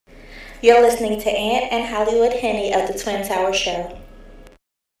You're listening to Ant and Hollywood Henny of the Twin Tower Show.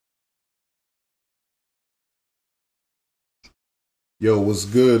 Yo, what's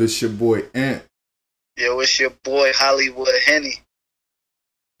good? It's your boy Ant. Yo, it's your boy Hollywood Henny.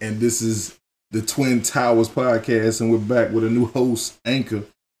 And this is the Twin Towers podcast, and we're back with a new host, Anchor.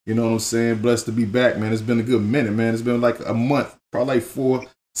 You know what I'm saying? Blessed to be back, man. It's been a good minute, man. It's been like a month, probably like 4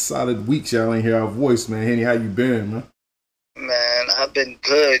 solid weeks y'all ain't hear our voice, man. Henny, how you been, man? Man, I've been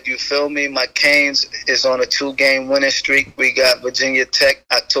good. You feel me? My Canes is on a 2-game winning streak. We got Virginia Tech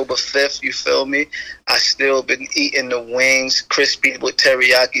October 5th. You feel me? I still been eating the wings, crispy with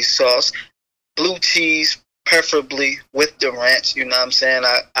teriyaki sauce, blue cheese, preferably with the ranch. You know what I'm saying?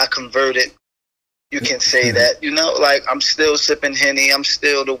 I converted. You can say that. You know, like I'm still sipping Henny. I'm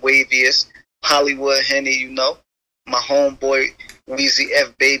still the waviest Hollywood Henny. You know, my homeboy Weezy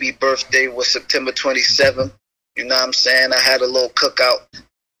F Baby birthday was September 27th. You know what I'm saying? I had a little cookout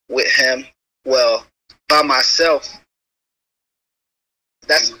with him. Well, by myself.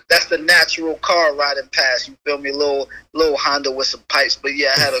 That's the natural car riding past. You feel me? Little Honda with some pipes. But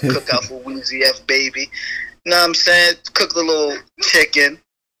yeah, I had a cookout for Weezy F Baby. You know what I'm saying? Cooked a little chicken,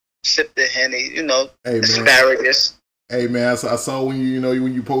 sipped the Henny, you know, hey, asparagus. Hey man, I saw when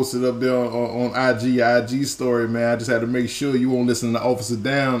you posted up there on IG story, man. I just had to make sure you won't listen to Officer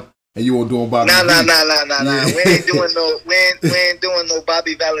Down. And you won't do Bobby. Nah. We ain't doing no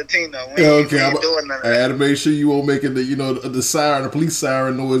Bobby Valentino. We ain't doing none of that. I had to make sure you won't make it the siren, the police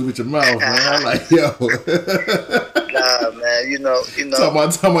siren noise with your mouth, man. I'm like, yo. Nah, man. You know.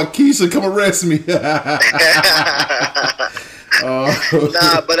 Talking about Keisha, come arrest me. Nah,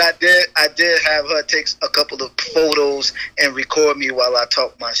 but I did have her take a couple of photos and record me while I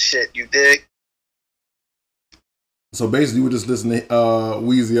talk my shit. You dig? So basically, we're just listening to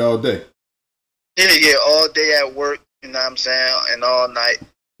Weezy all day. Yeah, all day at work. You know what I'm saying, and all night.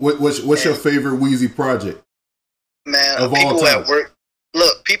 What's your favorite Weezy project? Man, people at work.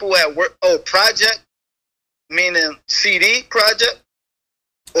 Look, people at work. Oh, project, meaning CD project,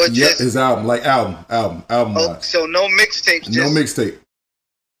 or just his album, like album. Oh, so no mixtapes. No mixtape.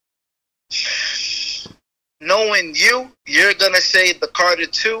 Knowing you're gonna say the Carter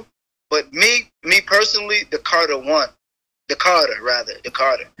 2. But me personally, the Carter 1. The Carter.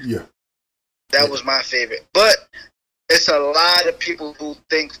 Yeah. That was my favorite. But it's a lot of people who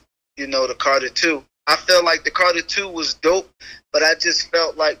think, the Carter 2. I feel like the Carter 2 was dope, but I just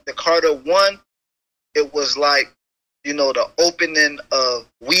felt like the Carter 1, it was like, the opening of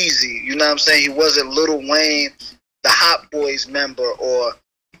Weezy. You know what I'm saying? He wasn't Lil Wayne, the Hot Boys member, or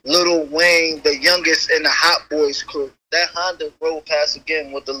Lil Wayne, the youngest in the Hot Boys crew. That Honda rolled past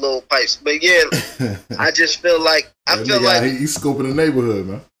again with the little pipes. But yeah, I just feel like he's scoping the neighborhood,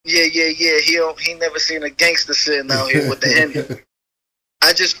 man. Yeah. He never seen a gangster sitting out here with the Henny.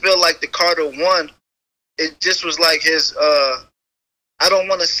 I just feel like the Carter 1, it just was like his I don't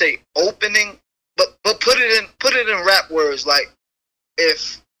want to say opening, but put it in rap words, like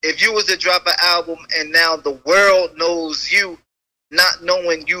if you was to drop an album and now the world knows you, not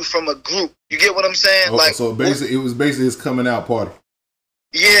knowing you from a group. You get what I'm saying? Oh, so basically, it was basically his coming out party.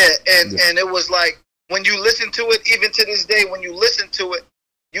 Yeah, and it was like, when you listen to it, even to this day, when you listen to it,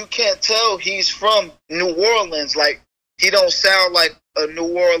 you can't tell he's from New Orleans. Like, he don't sound like a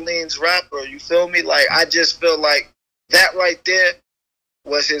New Orleans rapper. You feel me? Like, I just feel like that right there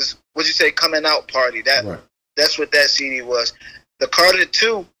was his, what'd you say, coming out party. That's what that CD was. The Carter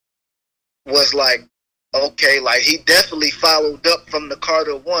 2 was like, okay, like he definitely followed up from the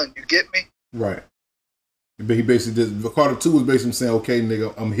Carter 1. You get me? Right. But he basically did. The Carter 2 was basically saying, "Okay,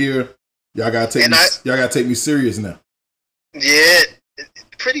 nigga, I'm here. Y'all gotta take me serious now." Yeah,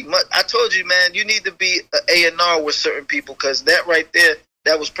 pretty much. I told you, man. You need to be an A&R with certain people, because that right there,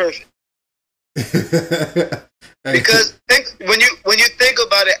 that was perfect. Because when you think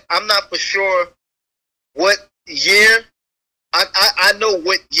about it, I'm not for sure what year. I know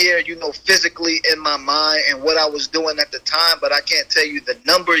what year, physically in my mind and what I was doing at the time, but I can't tell you the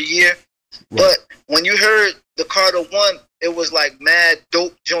number year. Right. But when you heard the Carter 1, it was like mad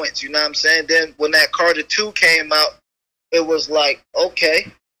dope joints, you know what I'm saying? Then when that Carter 2 came out, it was like, okay,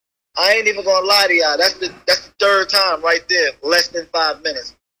 I ain't even gonna lie to y'all. That's the third time right there, less than 5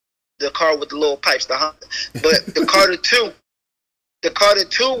 minutes. The car with the little pipes, the Honda. But the Carter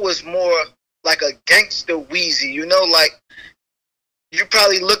 2 was more like a gangster Weezy, like, you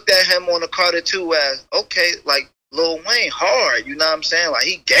probably looked at him on the Carter 2 as, okay, like Lil Wayne hard, you know what I'm saying? Like,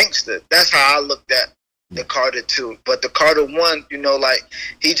 he gangster. That's how I looked at the Carter 2. But the Carter 1, like,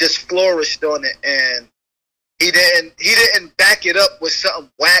 he just flourished on it, and he didn't back it up with something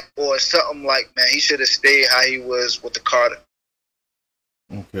whack or something like, man, he should have stayed how he was with the Carter.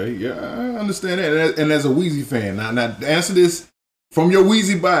 Okay, yeah, I understand that. And as a Weezy fan, now answer this from your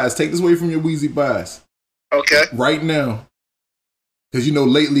Weezy bias. Take this away from your Weezy bias. Okay. Right now, because you know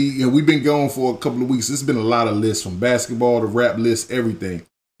lately, we've been going for a couple of weeks. There's been a lot of lists from basketball to rap lists, everything.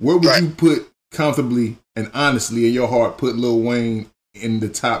 Where would you put comfortably and honestly in your heart put Lil Wayne in the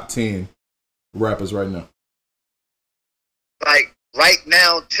top 10 rappers right now? Like right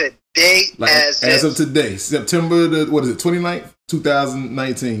now, today, like, as of today, September the 29th,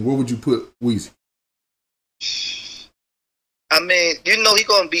 2019. Where would you put Weezy? I mean, you know, he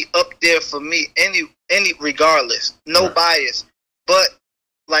gonna be up there for me any regardless, no bias. But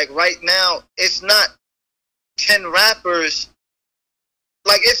like right now, it's not 10 rappers.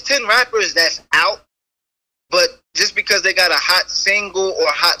 Like it's 10 rappers that's out, but just because they got a hot single or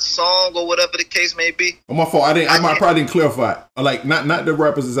a hot song or whatever the case may be. Oh, my fault. I probably didn't clarify. Like not the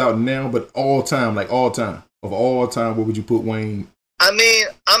rappers that's out now, but all time, like all time. Of all time, where would you put Wayne? I mean,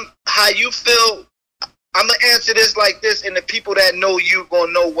 how you feel. I'm gonna answer this like this, and the people that know you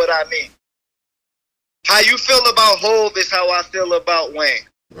gonna know what I mean. How you feel about Hov is how I feel about Wayne.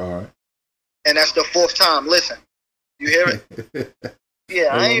 All right. And that's the fourth time. Listen, you hear it? Yeah,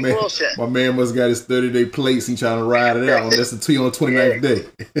 I ain't bullshit. My man must got his 30-day plates and trying to ride it out. That's the T on the 29th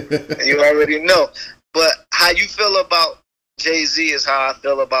day. You already know. But how you feel about Jay-Z is how I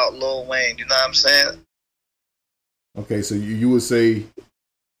feel about Lil Wayne. You know what I'm saying? Okay, so you would say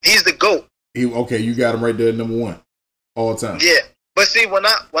he's the GOAT. Okay, you got him right there at number 1 all time. Yeah, but see, when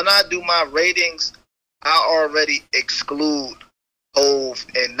I do my ratings, I already exclude Hov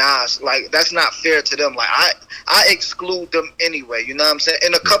and Nas. Like that's not fair to them. Like I exclude them anyway. You know what I'm saying?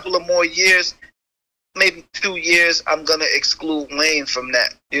 In a couple of more years, maybe 2 years, I'm gonna exclude Wayne from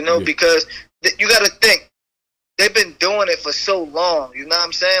that. You know, because you got to think they've been doing it for so long. You know what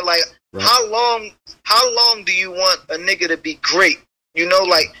I'm saying? Like how long do you want a nigga to be great? You know,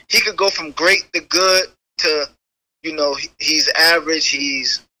 like he could go from great to good to, you know, he's average.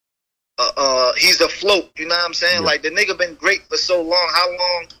 He's afloat. You know what I'm saying? Like the nigga been great for so long. How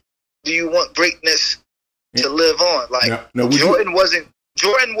long do you want greatness to live on? Like Jordan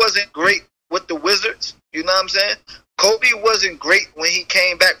wasn't great with the Wizards. You know what I'm saying? Kobe wasn't great when he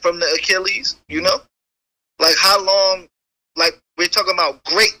came back from the Achilles. You know, like how long? Like we're talking about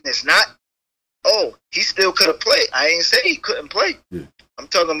greatness, not he still could have played. I ain't say he couldn't play. Yeah. I'm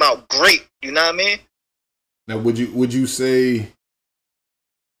talking about great. You know what I mean? Now, would you say?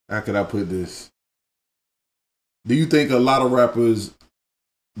 How could I put this? Do you think a lot of rappers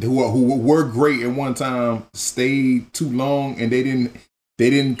who were great at one time stayed too long and they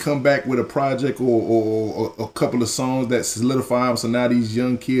didn't come back with a project or a couple of songs that solidify them? So now these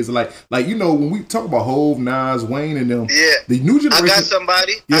young kids are like you know, when we talk about Hov, Nas, Wayne, and them, the new generation. I got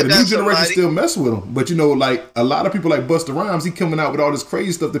somebody. Yeah, the new generation still mess with them. But you know, like a lot of people like Busta Rhymes, he coming out with all this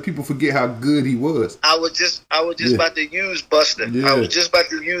crazy stuff that people forget how good he was. I was just about to use Busta. Yeah. I was just about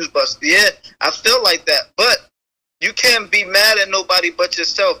to use Busta. Yeah, I feel like that. But you can't be mad at nobody but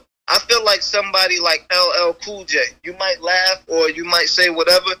yourself. I feel like somebody like LL Cool J. You might laugh or you might say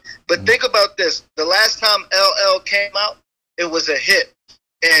whatever, but think about this. The last time LL came out, it was a hit.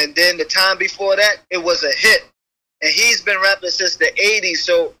 And then the time before that, it was a hit. And he's been rapping since the 80s.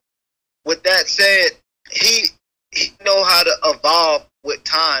 So with that said, he know how to evolve with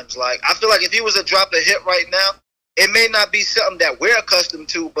times. Like I feel like if he was to drop a hit right now, it may not be something that we're accustomed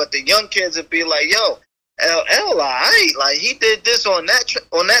to, but the young kids would be like, yo, LL, alright, like he did this on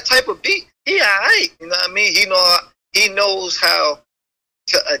that type of beat. He alright, you know what I mean? He knows how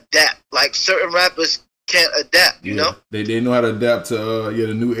to adapt. Like certain rappers can't adapt, you know. They know how to adapt to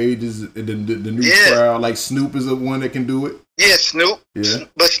the new ages, the new crowd. Like Snoop is the one that can do it. Yeah, Snoop. Yeah,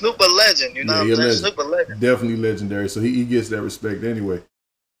 but Snoop a legend, you know what I'm saying? Snoop a legend, definitely legendary. So he gets that respect anyway.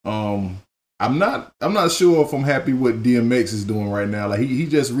 I'm not sure if I'm happy what DMX is doing right now. Like he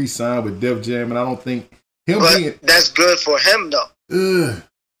just re-signed with Def Jam, and I don't think. That's good for him though.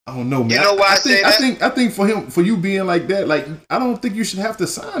 I don't know, man. You know why I say that? I think for you being like that, like I don't think you should have to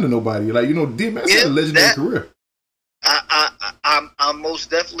sign to nobody. Like, you know, DMX had a legendary career. I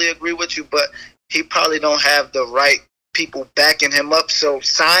most definitely agree with you, but he probably don't have the right people backing him up. So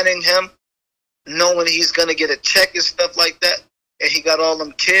signing him, knowing he's gonna get a check and stuff like that, and he got all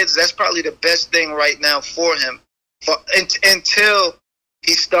them kids, that's probably the best thing right now for him. Until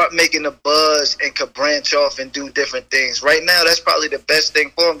he start making a buzz and could branch off and do different things. Right now, that's probably the best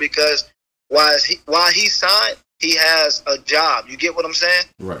thing for him because while he signed, he has a job. You get what I'm saying?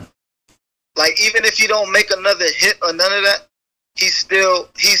 Right. Like, even if he don't make another hit or none of that, he's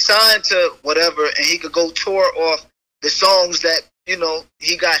signed to whatever, and he could go tour off the songs that, you know,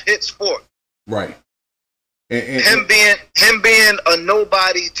 he got hits for. Right. him being a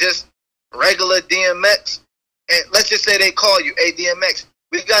nobody, just regular DMX. And let's just say they call you, hey DMX,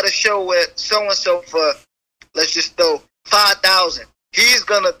 we got a show with so and so for, let's just throw 5,000. He's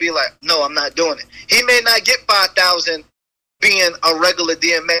gonna be like, no, I'm not doing it. He may not get 5,000 being a regular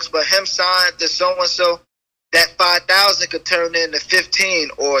DMX, but him signed to so and so, that 5,000 could turn into 15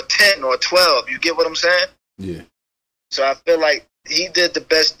 or 10 or 12. You get what I'm saying? Yeah. So I feel like he did the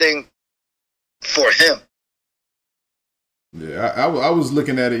best thing for him. Yeah, I was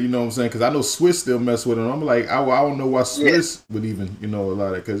looking at it, you know what I'm saying, because I know Swiss still mess with him. I'm like, I don't know why Swiss would even, you know,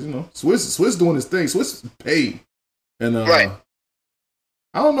 allow that, because, you know, Swiss doing his thing. Swiss is paid. And, right.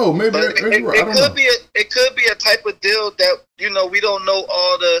 I don't know. Maybe it could be a type of deal that, you know, we don't know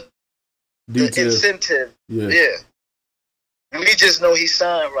all the incentive. Yeah. We just know he's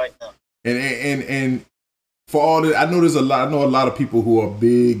signed right now. And for all that, I know a lot of people who are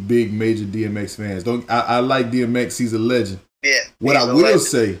big major DMX fans. I like DMX, he's a legend. Yeah. What I will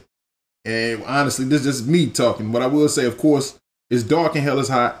say, and honestly, this is just me talking, what I will say, of course, is Dark and Hell is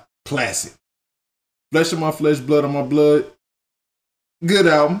Hot, classic. Flesh of My Flesh, Blood of My Blood, good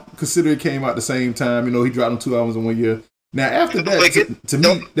album, considering it came out the same time. You know, he dropped them 2 albums in 1 year. Now after that,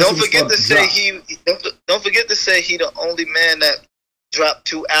 don't forget to say he the only man that dropped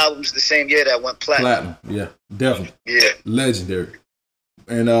 2 albums the same year that went platinum. Yeah, definitely. Yeah, legendary.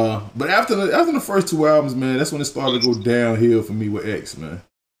 And but after the first 2 albums, man, that's when it started to go downhill for me with X, man.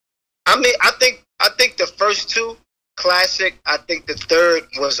 I mean, I think the first 2 classic. I think the third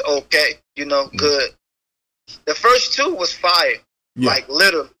was okay. You know, good. The first 2 was fire. Yeah. Like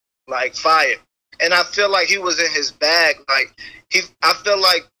literally, like fire. And I feel like he was in his bag. Like I feel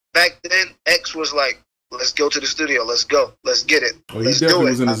like back then X was like, let's go to the studio, let's go, let's get it, let's do it.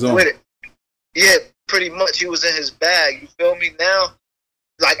 Was in his zone. With it. Yeah, pretty much he was in his bag. You feel me? Now,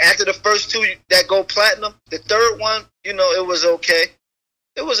 like after the first 2 that go platinum, the third one, you know, it was okay.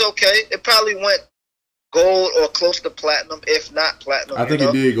 It was okay. It probably went gold or close to platinum, if not platinum. I think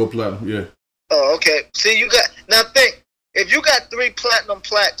it did go platinum. Yeah. Oh, okay. See, you got now. Think if you got 3 platinum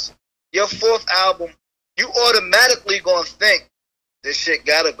plaques. Your 4th album, you automatically gonna think this shit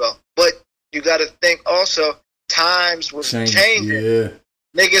gotta go. But you gotta think also times was changing. Yeah.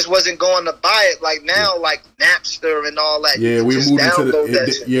 Niggas wasn't going to buy it like now, like Napster and all that. Yeah, we moved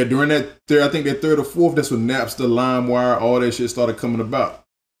into during that I think that 3rd or 4th, that's when Napster, LimeWire, all that shit started coming about.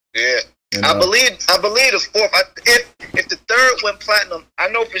 Yeah. And, I believe the 4th. If the 3rd went platinum, I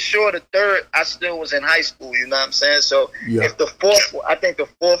know for sure the 3rd I still was in high school. You know what I'm saying? So if the 4th, I think the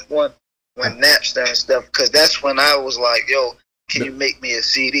 4th one went Napster and stuff, because that's when I was like, yo, can you make me a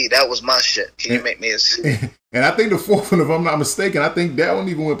CD? That was my shit. Can you make me a CD? And I think the 4th one, if I'm not mistaken, I think that one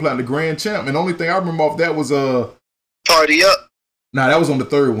even went platinum. The Grand Champ, and the only thing I remember off that was Party Up. Nah, that was on the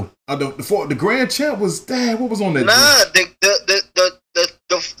 3rd one. The Grand Champ was what was on that? Nah,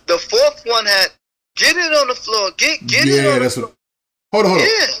 the 4th one had Get It on the Floor. Get it on the floor. Hold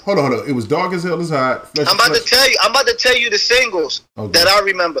on. It was Dark as Hell is Hot. I'm about to tell you the singles that I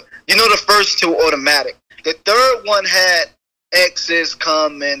remember. You know, the first 2 automatic. The 3rd one had X is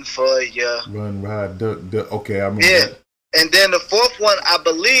Coming for Ya. Run, Ride, okay, I remember that. And then the 4th one, I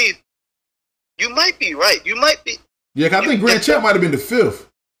believe, you might be right. You might be. Yeah, I think Grand Champ might have been the 5th.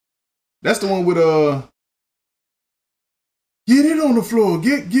 That's the one with Get It on the Floor.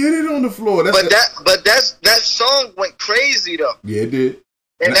 Get it on the floor. That song went crazy though. Yeah, it did.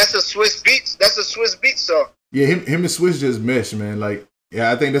 And that's a Swiss Beats. That's a Swiss Beats song. Yeah, him and Swiss just mesh, man. Like,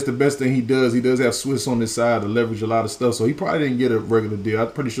 yeah, I think that's the best thing he does. He does have Swiss on his side to leverage a lot of stuff. So he probably didn't get a regular deal.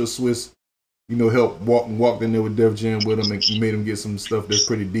 I'm pretty sure Swiss, you know, helped walked in there with Def Jam with him and made him get some stuff that's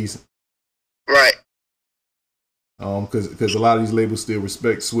pretty decent. Right. Because a lot of these labels still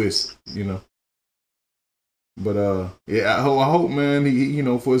respect Swiss, you know. But yeah, I hope, man, he, you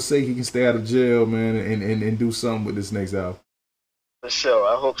know, for his sake, he can stay out of jail, man, and do something with this next album. For sure,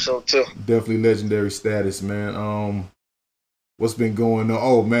 I hope so too. Definitely legendary status, man. What's been going on?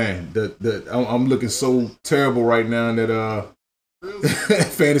 Oh man, I'm looking so terrible right now that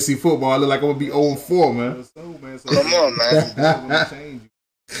fantasy football. I look like I'm gonna be 0-4, man. Come on, man.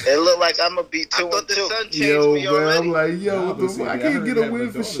 It look like I'm gonna be 2-2. The sun changed me already. I'm like, yo, what the fuck? I can't get a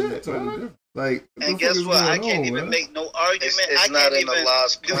win for shit, man. Like, and guess what? I can't even make no argument. I can't even do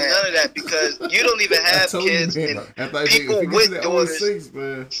none of that because you don't even have kids. And people with daughters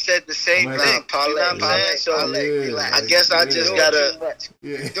said the same thing. You know what I'm saying? So I guess I just gotta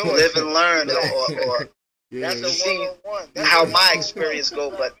live and learn, or see how my experience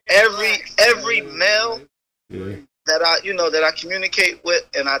go. But every male that I communicate with,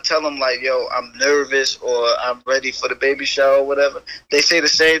 and I tell them like, yo, I'm nervous or I'm ready for the baby shower or whatever, they say the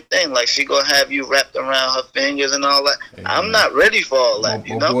same thing. Like, she gonna have you wrapped around her fingers and all that. Hey, I'm not ready for all that.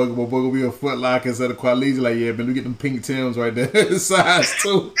 My boy gonna be a Foot Locker instead of Quality. Like, yeah, man, we get them pink Tims right there, size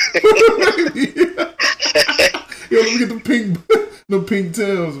 2. Yo, let me get them pink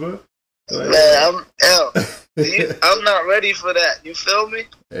Tims, man. Like, man, I'm not ready for that. You feel me?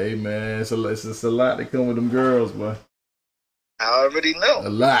 Hey, man, it's a lot that come with them girls, boy. I already know. A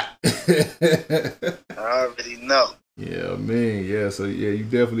lot. I already know. Yeah, man. Yeah, so yeah, you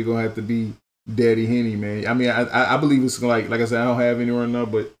definitely gonna have to be Daddy Henny, man. I mean, I believe it's like I said, I don't have any right now,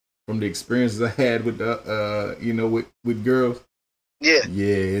 but from the experiences I had with with girls, yeah,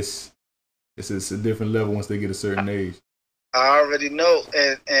 it's a different level once they get a certain age. I already know,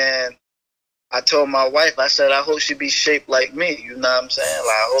 and I told my wife, I said, I hope she be shaped like me. You know what I'm saying?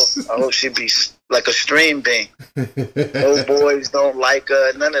 Like, I hope she be like a stream bean. No boys don't like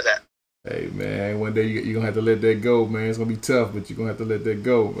her, none of that. Hey, man, one day you're going to have to let that go, man. It's going to be tough, but you're going to have to let that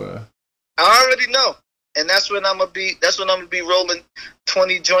go, man. I already know. And that's when I'm going to be rolling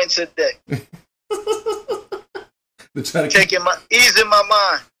 20 joints a day. Easing my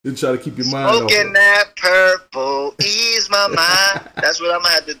mind. To try to keep your mind off. Smoking that purple, ease my mind. That's what I'm going to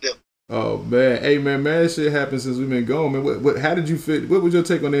have to do. Oh, man. Hey, man, that shit happened since we've been gone, man. How did you fit? What was your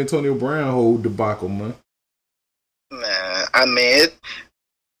take on the Antonio Brown whole debacle, man? Man, I mean,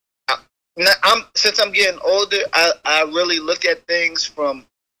 since I'm getting older, I really look at things from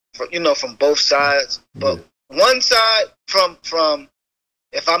both sides. But one side, from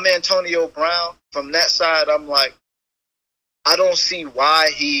if I'm Antonio Brown, from that side, I'm like, I don't see why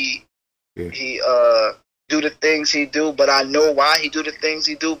he do the things he do, but I know why he do the things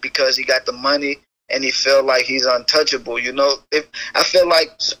he do, because he got the money and he feel like he's untouchable. You know, I feel like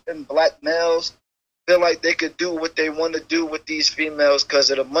certain black males feel like they could do what they want to do with these females because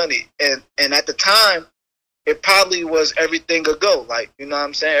of the money, and at the time, it probably was everything a go. Like, you know what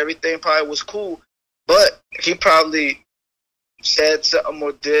I'm saying? Everything probably was cool, but he probably said something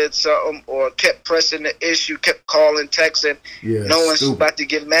or did something or kept pressing the issue, kept calling, texting, knowing she's about to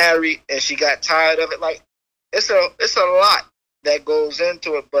get married, and she got tired of it. Like, it's a lot that goes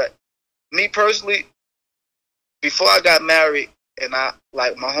into it. But me personally, before I got married, and I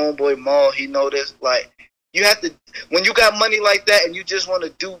like my homeboy Maul, he know this. Like, you have to, when you got money like that and you just want to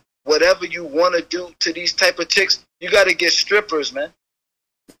do whatever you want to do to these type of chicks, you got to get strippers, man.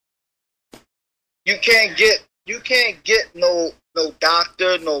 You can't get no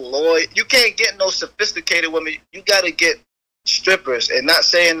doctor, no lawyer. You can't get no sophisticated women. You got to get strippers. And not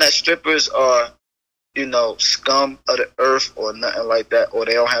saying that strippers are, scum of the earth or nothing like that, or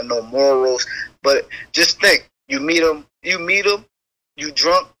they don't have no morals. But just think, you meet them, you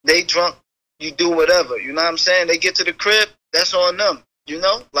drunk, they drunk, you do whatever. You know what I'm saying? They get to the crib, that's on them.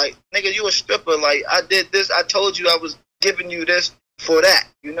 Like, nigga, you a stripper. Like, I did this. I told you I was giving you this for that,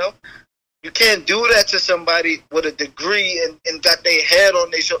 You can't do that to somebody with a degree and got their head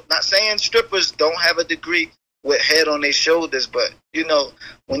on their shoulder. Not saying strippers don't have a degree with head on their shoulders, but,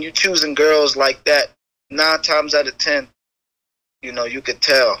 when you choosing girls like that, 9 times out of 10, you could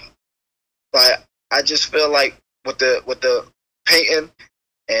tell. But I just feel like with the painting,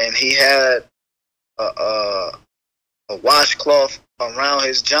 and he had a washcloth around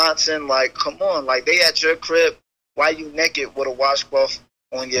his Johnson. Like, come on, like, they at your crib. Why you naked with a washcloth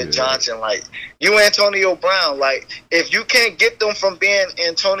on your Johnson? Like, you Antonio Brown. Like, if you can't get them from being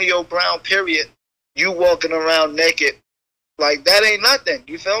Antonio Brown, period, you walking around naked, like, that ain't nothing.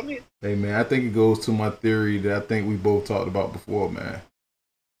 You feel me? Hey, man, I think it goes to my theory that I think we both talked about before, man.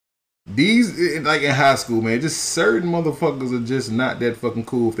 These, like in high school, man, just certain motherfuckers are just not that fucking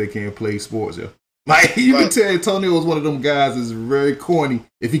cool if they can't play sports, yo. Like, you can tell Antonio was one of them guys that's very corny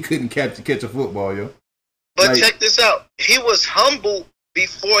if he couldn't catch a football, yo. But like, check this out. He was humble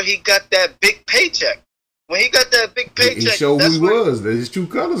before he got that big paycheck. When he got that big paycheck, he showed who he was. His true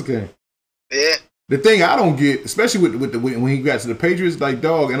colors came. Yeah. The thing I don't get, especially when he got to the Patriots, like,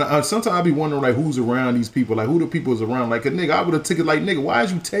 dog, and sometimes I be wondering, like, who's around these people? Like, who the people is around? Like, a nigga, I would have took it like, nigga, why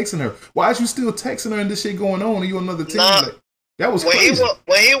is you texting her? Why is you still texting her and this shit going on and you another team? Nah, like, that was crazy.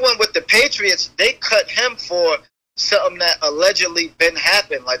 When he went with the Patriots, they cut him for something that allegedly been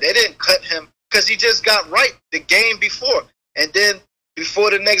happened. Like, they didn't cut him because he just got right the game before. And then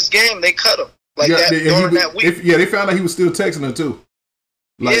before the next game, they cut him. Like, during that week. They found out he was still texting her, too.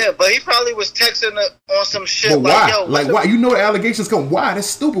 Like, yeah, but he probably was texting her on some shit. But why? Like, yo, like, why? You know the allegations come. Why? That's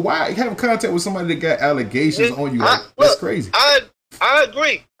stupid. Why you having contact with somebody that got allegations on you? Like, that's crazy. I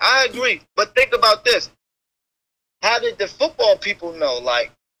agree. But think about this. How did the football people know?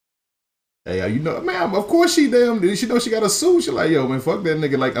 Like, Hey, you know, man. Of course she damn. She know she got a sue. She like, yo, man, fuck that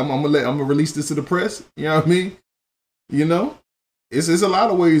nigga. Like, I'm gonna release this to the press. You know what I mean? You know, it's a lot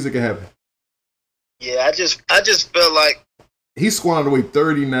of ways it can happen. Yeah, I just feel like he squandered away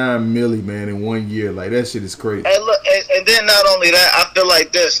 39 million, man, in 1 year. Like that shit is crazy. And look, and then not only that, I feel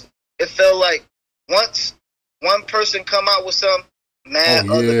like this. It felt like once one person come out with some mad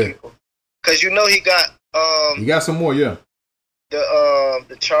other people, because you know he got some more, yeah.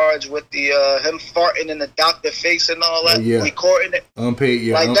 The charge with the him farting in the doctor face and all that, recording it, unpaid,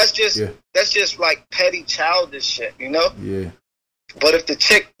 yeah. Like that's just like petty childish shit, you know? Yeah. But if the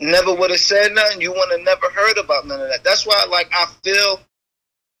chick never would have said nothing, you wouldn't have never heard about none of that. That's why, like, I feel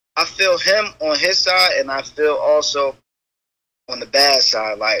him on his side, and I feel also on the bad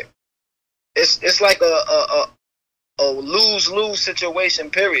side. Like it's like a lose-lose situation.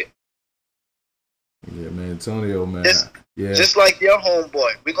 Period. Yeah, man, Antonio, man. Just like your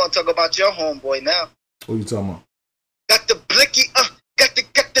homeboy. We're gonna talk about your homeboy now. What you talking about? Got the blicky, got the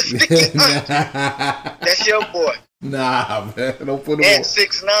sticky, That's your boy. Nah, man, don't put him and on.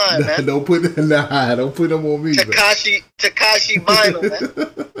 6ix9ine, man. Don't put him on me. Takashi Vinyl, man.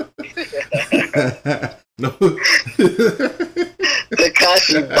 No.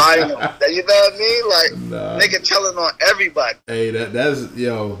 Takashi Vinyl. You know what I mean? Like, nigga telling on everybody. Hey,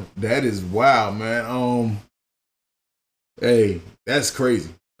 that is wild, man. Hey, that's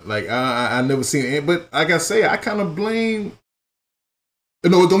crazy. Like I never seen it, but like I say, I kind of blame.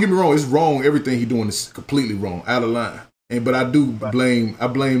 No, don't get me wrong. It's wrong. Everything he doing is completely wrong, out of line. But I do blame. I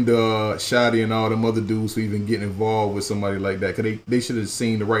blame the Shotty and all them other dudes for even getting involved with somebody like that. Cause they should have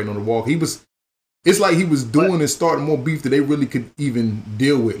seen the writing on the wall. It's like he was doing and starting more beef that they really could even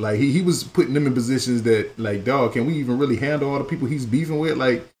deal with. Like he was putting them in positions that, like, dog, can we even really handle all the people he's beefing with?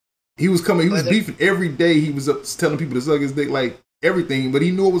 Like he was beefing every day. He was up telling people to suck his dick, like everything. But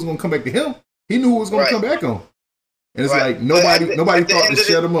he knew it was going to come back to him. He knew it was going to come back on. And it's like nobody thought to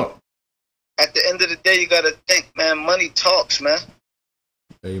shut him up. At the end of the day, you got to think, man. Money talks, man.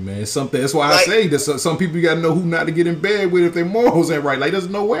 Hey, man, something. That's why I say that some people you got to know who not to get in bed with if their morals ain't right. Like, there's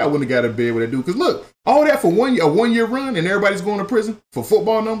no way I wouldn't have got in bed with that dude. Because look, all that for a 1 year run and everybody's going to prison for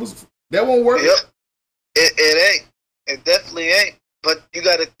football numbers. That won't work. Yep. It ain't. It definitely ain't. But you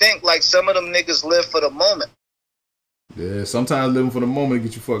got to think, like, some of them niggas live for the moment. Yeah, sometimes living for the moment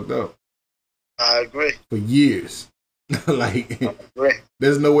get you fucked up. I agree. For years. Like,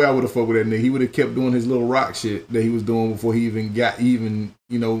 there's no way I would have fucked with that nigga. He would have kept doing his little rock shit that he was doing before he even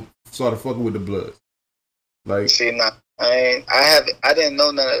started fucking with the Bloods. Like, see, nah, I didn't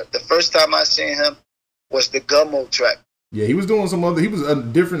know none of that. The first time I seen him was the Gummo track. Yeah, he was doing he was a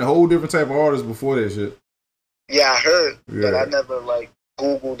whole different type of artist before that shit. Yeah, I heard, but I never like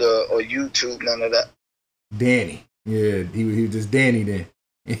Googled or YouTube none of that. Danny, yeah, he was just Danny then.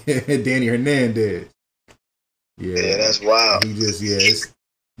 Danny Hernandez. Yeah, that's wild. He just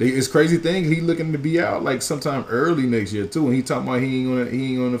it's crazy thing. He looking to be out like sometime early next year too, and he talking about he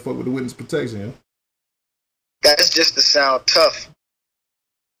ain't gonna fuck with the witness protection. You know? That's just to sound tough.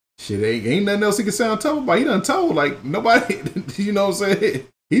 Shit, ain't nothing else he can sound tough about. He done told like nobody. You know what I'm saying?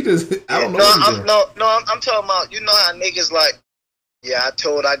 He just I don't know. I'm talking about, you know how niggas like, yeah, I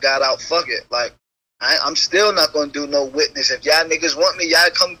told I got out. Fuck it, like. I'm still not gonna do no witness. If y'all niggas want me,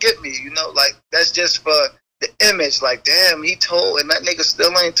 y'all come get me. You know, like that's just for the image. Like, damn, he told, and that nigga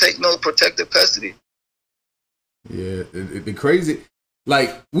still ain't take no protective custody. Yeah, the crazy,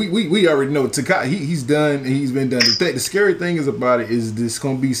 like we already know Tekashi. He's done. He's been done. The scary thing is about it is there's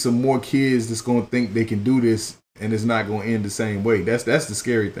gonna be some more kids that's gonna think they can do this, and it's not gonna end the same way. That's the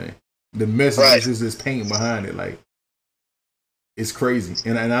scary thing. The message is this pain behind it. Like, it's crazy.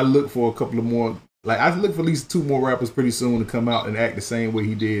 And I look for a couple of more. Like, I look for at least 2 more rappers pretty soon to come out and act the same way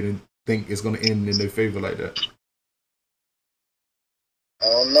he did and think it's going to end in their favor like that. I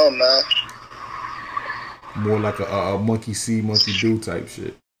don't know, man. More like a monkey see, monkey do type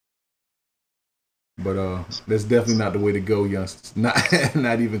shit. But that's definitely not the way to go, youngsters.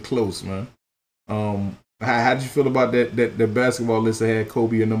 Not even close, man. How did you feel about that basketball list that had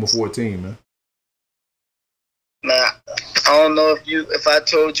Kobe at number 14, man? Man, I don't know if I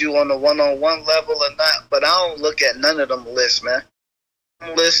told you on a one-on-one level or not, but I don't look at none of them lists, man.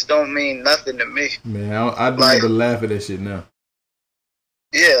 Lists don't mean nothing to me. Man, I don't even laugh at that shit now.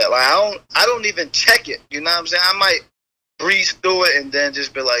 Yeah, like I don't even check it. You know what I'm saying? I might breeze through it and then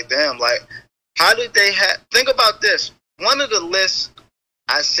just be like, damn, like, how did they have? Think about this. One of the lists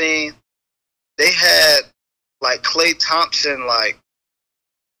I seen, they had like Klay Thompson, like,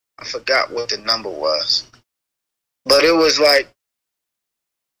 I forgot what the number was. But it was like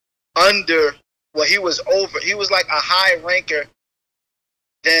under, well, he was over. He was like a high ranker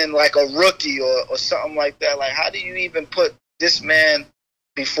than like a rookie or something like that. Like, how do you even put this man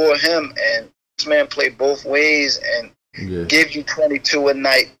before him? And this man played both ways and give you 22 a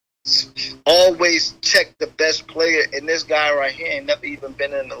night. Always check the best player. And this guy right here ain't never even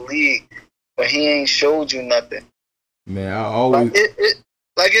been in the league, but he ain't showed you nothing. Man, I always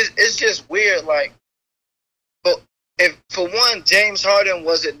it's just weird. Like, but if for one, James Harden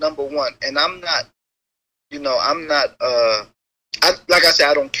wasn't number one, and I'm not. Like I said,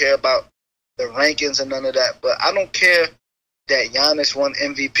 I don't care about the rankings and none of that, but I don't care that Giannis won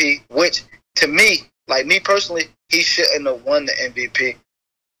MVP, which to me, like me personally, he shouldn't have won the MVP.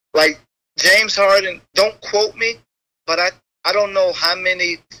 Like James Harden, don't quote me, but I don't know how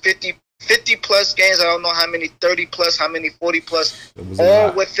many 50 plus games, I don't know how many 30 plus, how many 40 plus,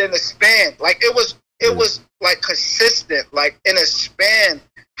 all within a span. Like it was like consistent, like in a span.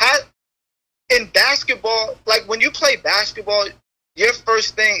 How in basketball, like when you play basketball, your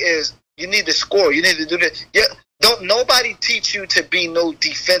first thing is you need to score. You need to do this. Don't nobody teach you to be no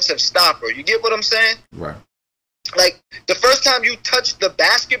defensive stopper. You get what I'm saying? Right. Like the first time you touch the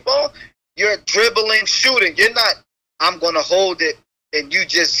basketball, you're dribbling, shooting. You're not, I'm going to hold it and you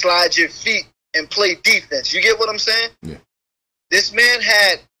just slide your feet and play defense. You get what I'm saying? Yeah. This man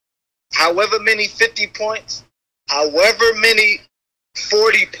had however many 50 points, however many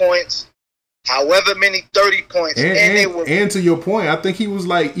 40 points, however many 30 points. And to your point, I think he was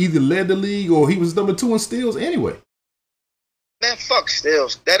like either led the league or he was number 2 in steals anyway. Man, fuck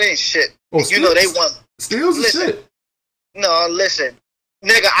steals. That ain't shit. Oh, you know they won. Steals is shit. No, listen.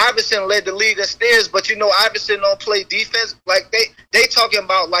 Nigga, Iverson led the league of steals, but you know Iverson don't play defense. Like they talking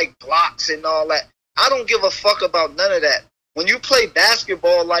about like blocks and all that. I don't give a fuck about none of that. When you play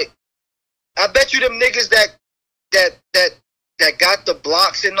basketball, like I bet you them niggas that got the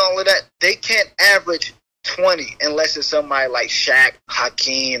blocks and all of that, they can't average 20 unless it's somebody like Shaq,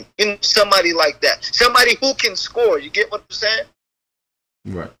 Hakeem, somebody like that. Somebody who can score. You get what I'm saying?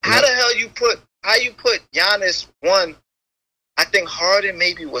 Right. How the hell you put Giannis 1? I think Harden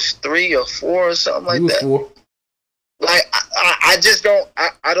maybe was 3 or 4 or something like that. 4. Like I just don't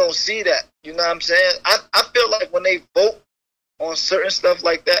see that. You know what I'm saying? I feel like when they vote on certain stuff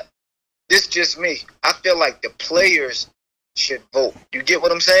like that, this just me. I feel like the players should vote. You get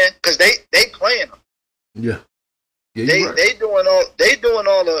what I'm saying? Because they playing them. Yeah. They doing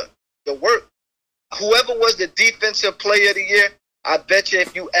all the work. Whoever was the defensive player of the year, I bet you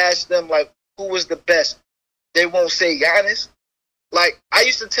if you ask them like who was the best, they won't say Giannis. Like I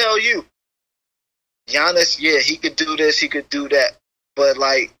used to tell you, Giannis, yeah, he could do this, he could do that, but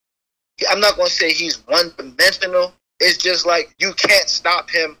like I'm not gonna say he's one-dimensional. It's just like you can't stop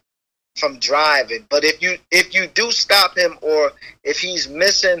him from driving. But if you do stop him, or if he's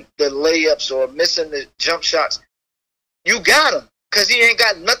missing the layups or missing the jump shots, you got him because he ain't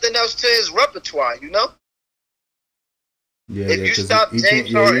got nothing else to his repertoire. You know. Yeah, if you stop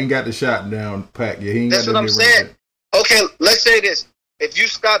James Harden, he ain't got the shot down pack. Yeah, he ain't that's got what I'm saying. Right. Okay, let's say this: if you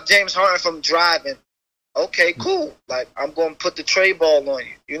stop James Harden from driving, okay, cool. Like I'm going to put the tray ball on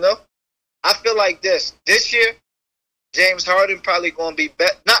you. You know, I feel like this year, James Harden probably going to be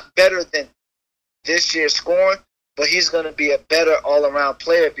not better than this year's scoring, but he's going to be a better all-around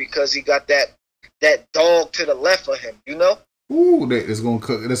player because he got that dog to the left of him. You know. Ooh, that's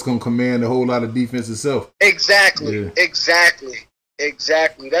gonna command a whole lot of defense itself. Exactly, yeah. exactly.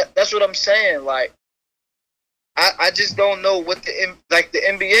 That's what I'm saying. Like, I just don't know what the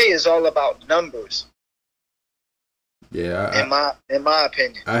NBA is all about numbers. Yeah, in my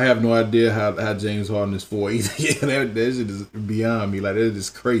opinion, I have no idea how James Harden is 4 either. Yeah, that shit is beyond me. Like that is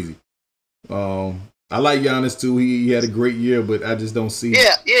crazy. I like Giannis too. He had a great year, but I just don't see.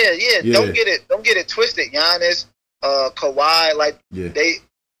 Yeah. Don't get it twisted. Giannis. Kawhi, they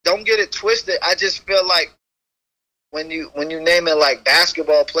don't get it twisted. I just feel like when you name it like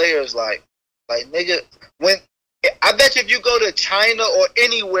basketball players, like nigga, when I bet you if you go to China or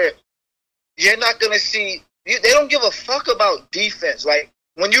anywhere, you're not gonna see. They don't give a fuck about defense. Like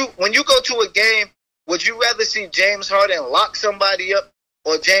when you go to a game, would you rather see James Harden lock somebody up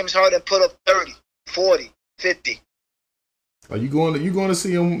or James Harden put up 30, 40, 50? Are you going to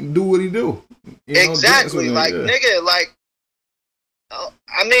see him do what he do? Exactly. Like, nigga, like,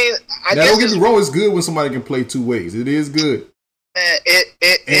 I mean, I now, guess. Don't get me wrong, it's good when somebody can play 2 ways. It is good. Man, it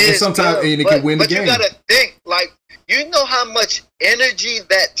is. And sometimes it can win the game. But you gotta think, like, you know how much energy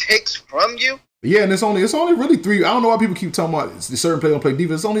that takes from you? Yeah, and it's only really 3. I don't know why people keep talking about certain players don't play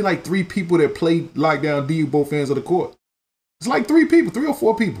defense. It's only like 3 people that play lockdown D both ends of the court. It's like 3 people, 3 or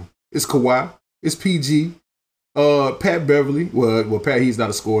 4 people. It's Kawhi, it's PG, Pat Beverly. Well, Pat, he's not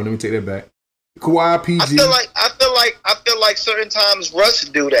a scorer. Let me take that back. Kawhi, PG. I feel like certain times Russ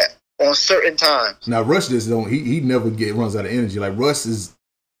do that on certain times. Now Russ just don't. He never runs out of energy. Like Russ is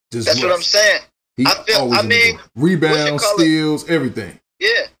just. That's Russ. what I'm saying. Rebounds, steals, everything.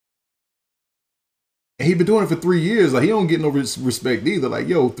 Yeah. And he been doing it for 3 years. Like he don't get no respect either. Like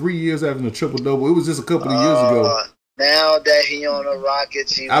 3 years having a triple double. It was just a couple of years ago. Now that he on the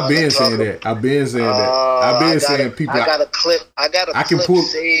Rockets, I've been saying that. I've been saying people. I got a clip. I got a clip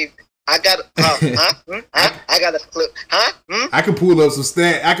saved. I got a clip. I can pull up some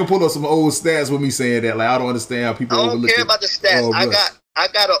stats. I can pull up some old stats with me saying that. Like I don't understand how people. I don't care about the stats. I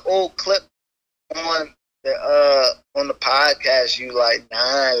got an old clip on the podcast. You like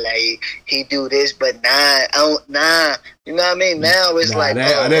like he do this, but nah. You know what I mean? Now it's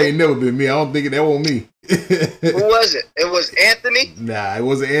that ain't never been me. I don't think that was me. Who was it? It was Anthony? Nah, it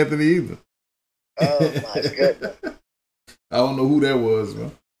wasn't Anthony either. Oh my goodness. I don't know who that was,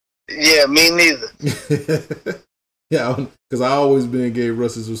 man. Yeah, me neither. Yeah, because I always gave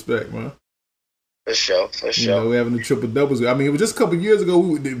Russ his respect, man. For sure. You know, we having the triple doubles. I mean, it was just a couple years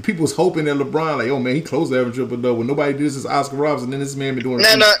ago. People was hoping that LeBron, like, oh man, he close to having triple double. Nobody did this since Oscar Robertson. Then this man been doing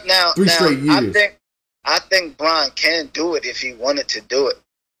three straight years. I think Bron can do it if he wanted to do it.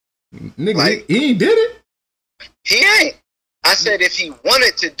 Nigga, like, he ain't did it. He ain't. I said if he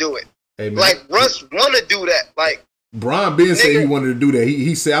wanted to do it. Hey, man, like Russ want to do that. Like Bron Ben said he wanted to do that.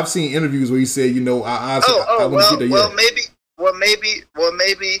 He said I've seen interviews where he said, you know, I want to get that. Well,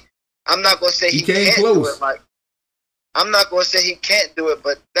 maybe I'm not gonna say he can't do it. Like I'm not gonna say he can't do it,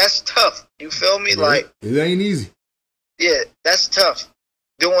 but that's tough. You feel me? Yeah, like it ain't easy. Yeah, that's tough.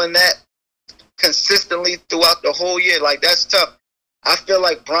 Doing that consistently throughout the whole year, like that's tough. I feel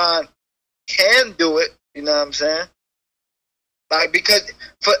like Bron can do it. You know what I'm saying? Like because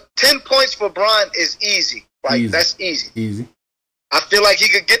for 10 points for Bron is easy. Like that's easy. Easy. I feel like he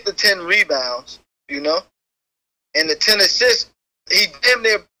could get the 10 rebounds, you know, and the 10 assists. He damn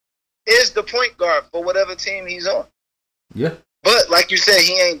near is the point guard for whatever team he's on. Yeah. But like you said,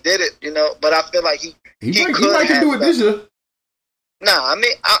 he ain't did it, you know. But I feel like he might do it this year. Nah, I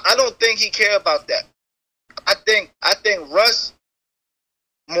mean, I don't think he care about that. I think Russ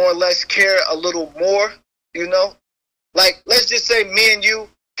more or less care a little more, you know. Like let's just say me and you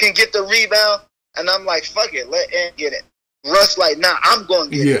can get the rebound, and I'm like, fuck it, let Ant get it. Russ like, nah, I'm gonna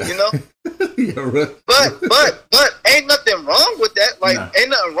get it, you know. Yeah, right. But ain't nothing wrong with that. Like, ain't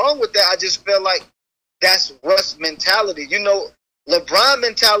nothing wrong with that. I just feel like that's Russ mentality. You know, LeBron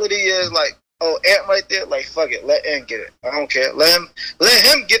mentality is like, oh, Ant right there, like fuck it, let Ant get it. I don't care. Let him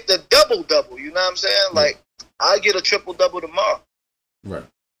get the double. You know what I'm saying? Like, I get a triple double tomorrow. Right.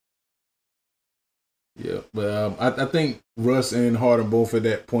 Yeah, but I think Russ and Harden both at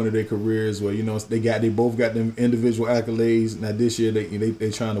that point of their careers where, you know, they both got them individual accolades. Now this year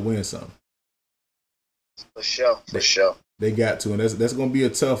they trying to win something. For sure. They got to, and that's gonna be a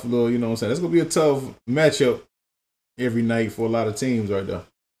tough little, you know what I'm saying? That's gonna be a tough matchup every night for a lot of teams right there.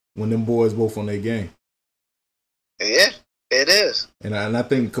 When them boys both on their game. Yeah, it is. And I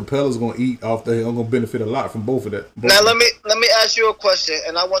think Capella's gonna eat off gonna benefit a lot from both of that. Now let me ask you a question,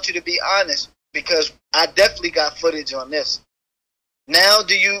 and I want you to be honest. Because I definitely got footage on this. Now,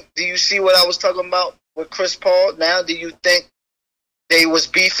 do you see what I was talking about with Chris Paul? Now, do you think they was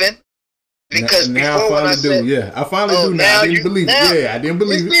beefing? Because now before I finally do. Now I didn't believe it. Yeah, I didn't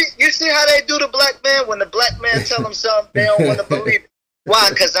believe it. You see how they do the black man when the black man tell them something they don't want to believe it. Why?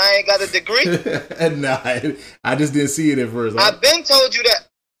 Because I ain't got a degree. Nah, I just didn't see it at first. I've been told you that.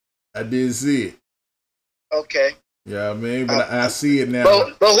 I didn't see it. Okay. Yeah, I mean, but I see it now.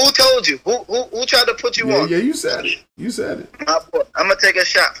 But who told you? Who tried to put you on? Yeah, you said it. My boy, I'm gonna take a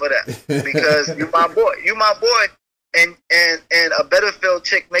shot for that because you my boy, and a Betterfield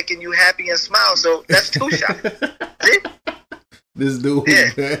chick making you happy and smile. So that's 2 shots. See? This dude.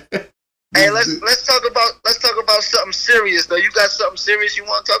 Yeah. Hey, let's talk about something serious though. You got something serious you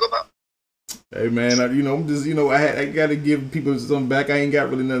want to talk about? Hey man, I got to give people something back. I ain't got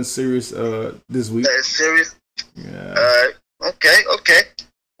really nothing serious this week. That is serious. Yeah. Okay.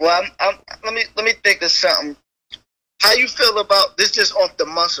 Well, let me think of something. How you feel about this? Just off the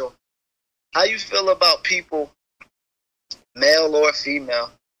muscle. How you feel about people, male or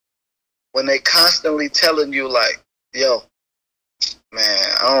female, when they constantly telling you like, "Yo, man,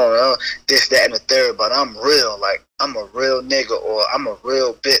 I don't know this, that, and the third, but I'm real. Like, I'm a real nigga, or I'm a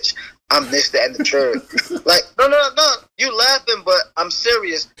real bitch. I'm this, that, and the third." Like, no. You laughing, but I'm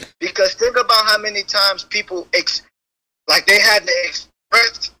serious. Because think about how many times people, they had to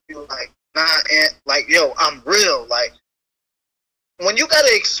express you, like, nah, and like, yo, I'm real. Like, when you got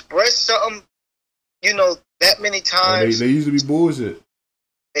to express something, you know, that many times. They used to be bullshit.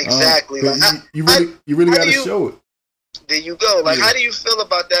 Exactly. You really got to show it. there you go. Like, Yeah. how do you feel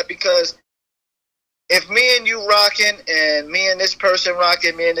about that? Because if me and you rocking, and me and this person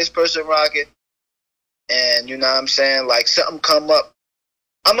rocking, and you know what I'm saying, like something come up,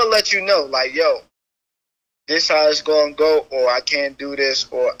 I'm gonna let you know, like, yo, this how it's gonna go, or I can't do this,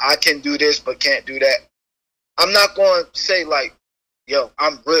 or I can do this but can't do that. I'm not gonna say like, yo,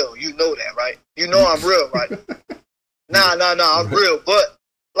 I'm real. You know that, right? You know I'm real, right? Nah, I'm real. But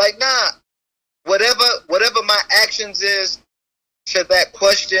like, nah, whatever my actions is to that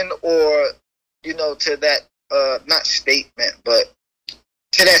question, or you know, to that not statement, but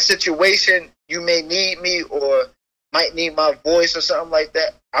to that situation, you may need me or might need my voice or something like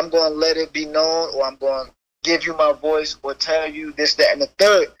that. I'm gonna let it be known, or I'm gonna give you my voice, or tell you this, that, and the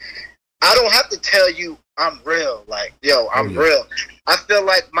third. I don't have to tell you I'm real. Like, yo, I'm real. I feel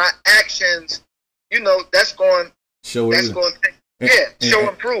like my actions, you know, that's going show and show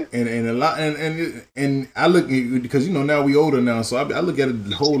and prove. And a lot, and I look at, because you know now we older now, so I look at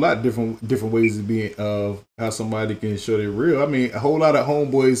it a whole lot different ways of being of how somebody can show they're real. I mean, a whole lot of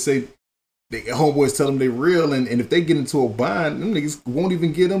homeboys tell them they're real, and if they get into a bind, them niggas won't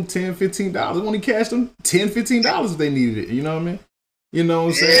even give them $10, $15. They won't even cash them $10, $15 if they needed it. You know what I mean? You know what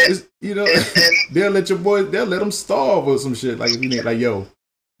I'm saying? You know, they'll let them starve or some shit. Like, if you need, like, yo,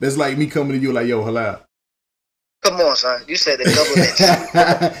 that's like me coming to you like, yo, halal. Come on, son. You said the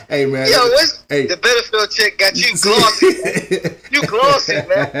government. Hey, man. Yo, the Betterfield chick got you glossy. You glossy,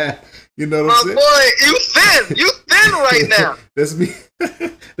 man. You know what I'm saying? My boy, you thin. You thin right now. That's me.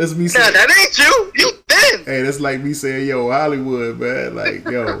 That's me saying. Nah, that ain't you. You thin. Hey, that's like me saying, yo, Hollywood, man. Like,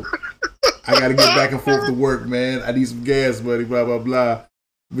 yo, I got to get back and forth to work, man. I need some gas money, blah, blah, blah.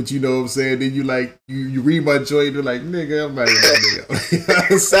 But you know what I'm saying? Then you like, you read my joint, you're like, nigga, I'm not even that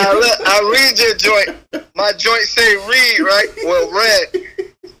nigga. Now, look, I read your joint. My joint say read, right? Well, read.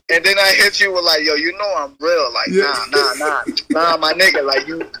 And then I hit you with like, yo, you know I'm real. Like, nah, my nigga. Like,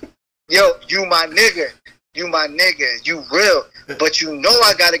 you my nigga. You my nigga. You real. But you know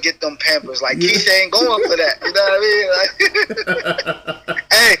I got to get them Pampers. Like, Keisha ain't going for that. You know what I mean? Like,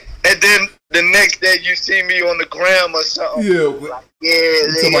 hey, and then the next day you see me on the gram or something. Yeah. Like,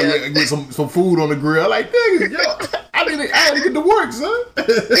 yeah. Get some food on the grill. Like, nigga, yo, I had to get to work, son. You know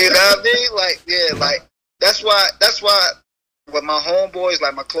what I mean? Like, yeah, like, that's why with my homeboys,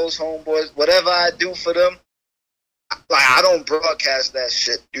 like my close homeboys, whatever I do for them, like, I don't broadcast that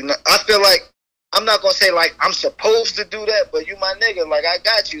shit. You know, I feel like I'm not gonna say like I'm supposed to do that, but you my nigga, like, I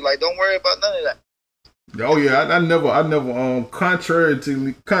got you. Like, don't worry about none of that. Oh yeah, I never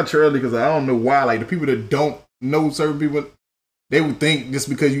contrarily, because I don't know why, like, the people that don't know certain people, they would think just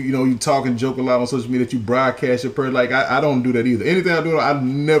because you talk and joke a lot on social media that you broadcast your person. Like, I don't do that either. Anything I do,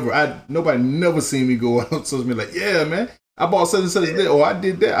 nobody never seen me go on social media like, yeah, man, I bought such and such this, or I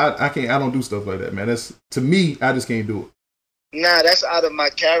did that. I don't do stuff like that, man. That's, to me, I just can't do it. Nah, that's out of my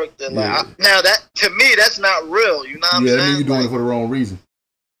character. Like, that, to me, that's not real. You know what I'm saying? Yeah, I mean, you're doing it for the wrong reason.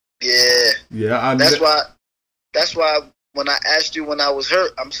 Yeah. Yeah. That's why when I asked you when I was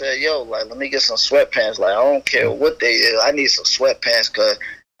hurt, I'm saying, yo, like, let me get some sweatpants. Like, I don't care what they is. I need some sweatpants because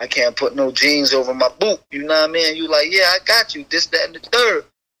I can't put no jeans over my boot. You know what I mean? You like, yeah, I got you. This, that, and the third.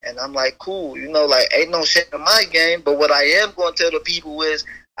 And I'm like, cool. You know, like, ain't no shit in my game. But what I am going to tell the people is,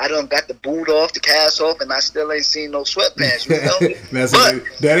 I done got the boot off, the cast off, and I still ain't seen no sweatpants. You feel me?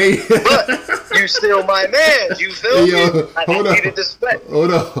 But you still my man. You feel me? Hold on. Needed the sweat.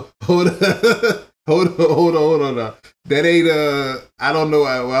 Hold on now. That ain't I don't know.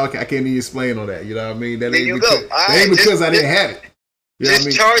 I can't even explain on that. You know what I mean? That ain't because I didn't have it. You know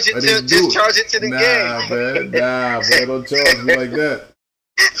just charge it to the game. Nah, man, don't charge me like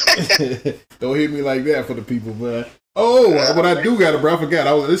that. Don't hit me like that for the people, man. Oh, what I do got it, bro. I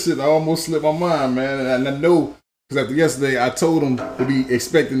forgot. This shit almost slipped my mind, man. And I know because after yesterday, I told them to be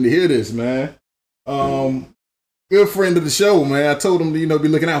expecting to hear this, man. Good friend of the show, man. I told him to, be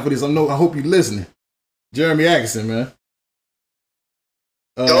looking out for this. I hope you're listening. Jeremy Atkinson, man.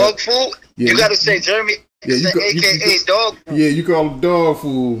 Dog food? Yeah, you got to say Jeremy Atkinson, a.k.a. dog food. Yeah, you call him dog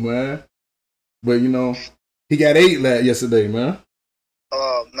food, man. But, he got 8 yesterday, man.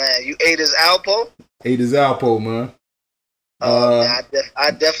 Oh, man. You ate his Alpo? Ate his Alpo, man. Man,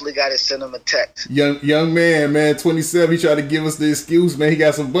 I definitely got to send him a text. Young man, 27. He tried to give us the excuse, man. He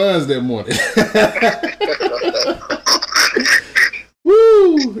got some buns that morning.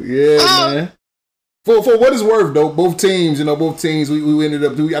 Woo! Yeah, man. For what it's worth, though, both teams, we ended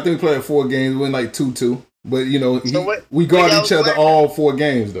up. I think we played 4 games. We went like 2-2. But we guarded each other all 4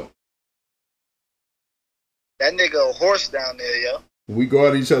 games, though. That nigga a horse down there, yo. We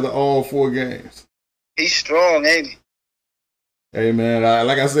guarded each other all 4 games. He's strong, ain't he? Hey man,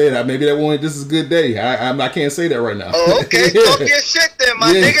 like I said, maybe that one. This is a good day. I can't say that right now. Oh, okay. Talk your shit then,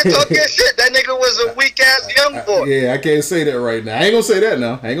 my nigga. Talk your shit. That nigga was a weak ass young boy. Yeah, I can't say that right now. I ain't gonna say that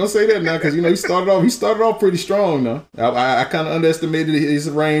now. Because he started off pretty strong. Now I kind of underestimated his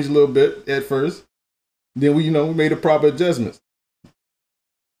range a little bit at first. Then we made the proper adjustments.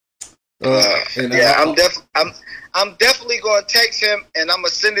 I'm definitely going to text him and I'm going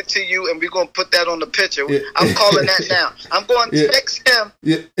to send it to you and we're going to put that on the picture. Yeah. I'm calling that now. I'm going to text him.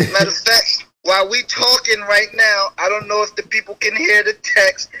 Yeah. Matter of fact, while we talking right now, I don't know if the people can hear the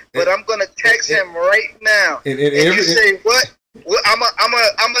text, but I'm going to text him right now. And you say what? I'm going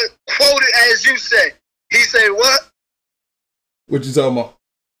to quote it as you say. He say what? What you talking about?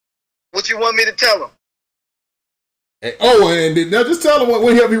 What you want me to tell him? And now just tell him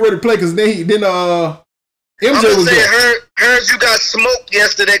when he'll be ready to play, because then MJ was there. Heard you got smoked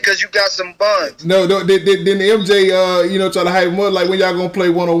yesterday because you got some buns. No. Then the MJ, try to hype him up like, when y'all gonna play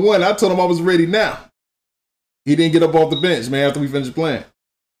 1-on-1? I told him I was ready now. He didn't get up off the bench, man. After we finished playing,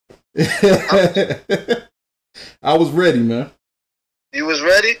 I was ready, man. You was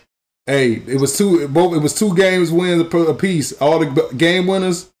ready? Hey, it was 2 games wins a piece. All the game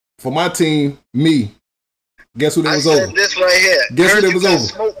winners for my team, me. Guess who that was over? This right here. Guess who that was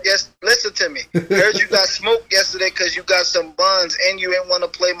over? Listen to me. Heard you got smoked yesterday because you got some buns and you didn't want to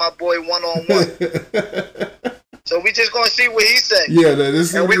play my boy 1-on-1. So we just gonna see what he say. Yeah,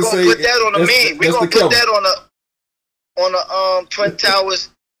 this and we're gonna put that on the meme. We're gonna put that on the Twin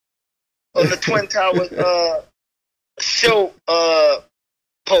Towers show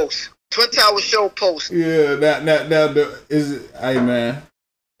post. Twin Towers show post. Yeah, hey man.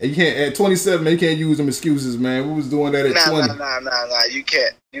 You can't at 27, man. You can't use them excuses, man. We was doing that at 20. Nah. You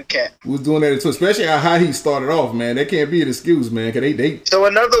can't. We was doing that at 20, especially how he started off, man. That can't be an excuse, man. Cause they. So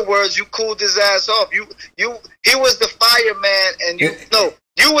in other words, you cooled his ass off. He was the fireman, and you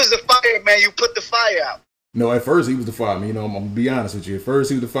was the fireman. You put the fire out. No, at first he was the fireman. I'm gonna be honest with you. At first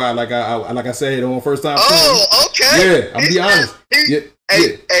he was the fire, like I said on first time. Oh, okay. Yeah, I'm be honest. Hey,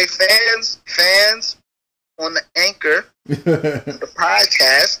 fans on the Anchor. The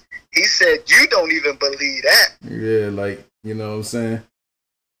podcast, he said you don't even believe that. Yeah, like, you know what I'm saying?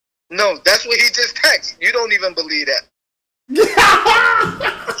 No, that's what he just texted. You don't even believe that.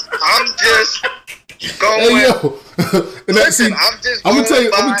 I'm just going. Hey, yo. Listen, I'm gonna tell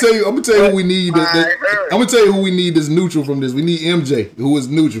you who we need. I'm gonna tell you who we need that's neutral from this. We need MJ, who is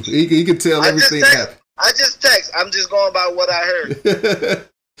neutral. He can tell everything that happened. I just text. I'm just going by what I heard.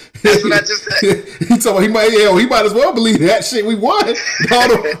 That's what I just said. He told me he might as well believe that shit we won. All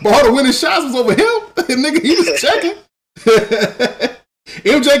the winning shots was over him. Nigga, he was checking.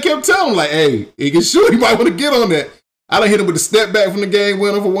 MJ kept telling him, like, hey, he can shoot. He might want to get on that. I done hit him with a step back from the game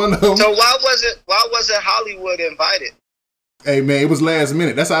winner for one of them. So why wasn't Hollywood invited? Hey man, it was last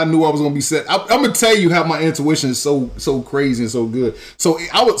minute. That's how I knew I was gonna be set. I'm gonna tell you how my intuition is so crazy and so good. So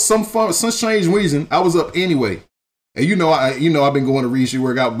I was some strange reason I was up anyway. And I've been going to Reed Street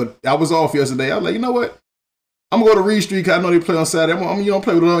workout, but I was off yesterday. I was like, you know what? I'm gonna go to Reed Street because I know they play on Saturday. I'm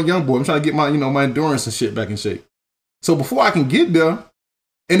play with a young boy. I'm trying to get my my endurance and shit back in shape. So before I can get there,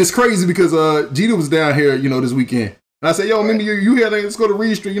 and it's crazy because Jeter was down here, this weekend. And I said, yo, remember you here? Let's go to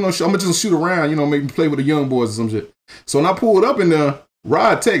Reed Street. I'm gonna just shoot around, maybe play with the young boys or some shit. So when I pulled up in there,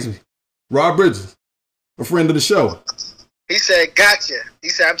 Rod texted me. Rod Bridges, a friend of the show. He said, gotcha. He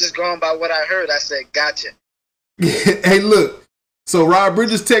said, I'm just going by what I heard. I said, gotcha. Hey, look. So Rod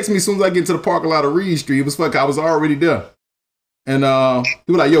Bridges texted me as soon as I get to the parking lot of Reed Street. It was fuck. I was already there. And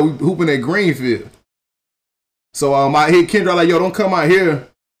he was like, yo, we hooping at Greenfield. So I hit Kendra like, yo, don't come out here.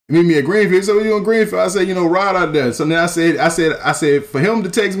 Meet me at Greenfield. So you in Greenfield? I said, Rod out there. So now I said, for him to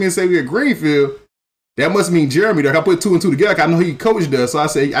text me and say we at Greenfield, that must mean Jeremy there. I put 2 and 2 together. I know he coached there. So I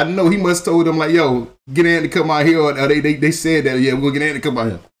said, I know he must have told them like, yo, get Andy to come out here. Or they said that, yeah, we're gonna get Andy to come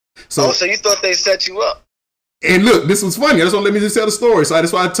out here. So you thought they set you up? And look, this was funny. That's why let me just tell the story. So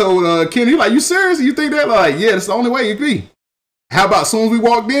that's why I told Kenny, like, you serious? You think that? Like, yeah, that's the only way it be. How about as soon as we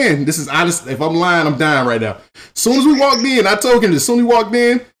walked in? This is honest. If I'm lying, I'm dying right now. As soon as we walked in, I told him, as soon as we walked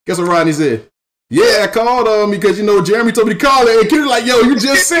in, guess what Rodney said? Yeah, I called because, Jeremy told me to call it. And Kenny like, yo, you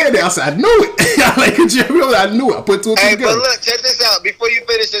just said that. I said, I knew it. I knew it. I put 2 and 2 together. But look, check this out. Before you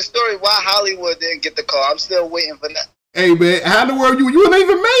finish the story, why Hollywood didn't get the call? I'm still waiting for that. Hey, man, how in the world you wouldn't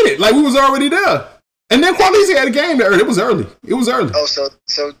even made it? Like, we was already there. And then Qualisi had a game there. It was early. Oh, so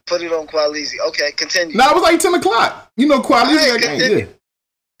put it on Qualisi. Okay, continue. No, it was like 10 o'clock. Qualisi had a game. Yeah.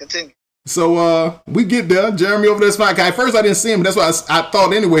 Continue. So we get there. Jeremy over there spot. At first I didn't see him. That's why I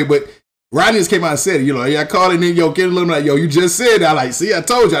thought anyway. But Rodney just came out and said it. I called it and then Kenny looked like, yo, you just said that. I like, see, I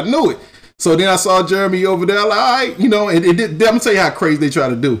told you, I knew it. So then I saw Jeremy over there, like, all right, you know, and it did, I'm gonna tell you how crazy they try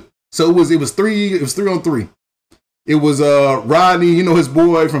to do. So it was 3-on-3. It was Rodney, you know, his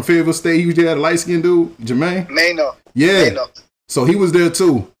boy from Fayetteville State. He usually had a light skinned dude, Jermaine. Mano. Yeah. Mano. So he was there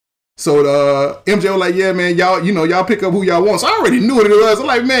too. So MJ was like, yeah, man, y'all pick up who y'all want. So I already knew what it was. I'm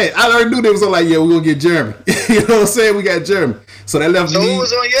like, man, I already knew they was like, yeah, we're gonna get Jeremy. You know what I'm saying? We got Jeremy. So that left me. So who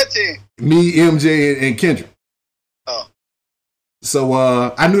was on your team? Me, MJ, and Kendrick. Oh. So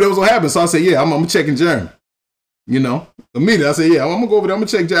I knew that was gonna happen. So I said, yeah, I'm checking Jeremy. You know, immediately I said, yeah, I'm gonna go over there. I'm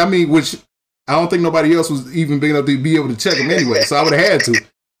gonna check Jeremy. I mean, which I don't think nobody else was even big enough to be able to check him anyway. So I would have had to.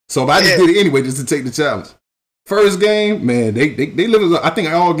 So I just did it anyway, just to take the challenge. First game, man, they lived. I think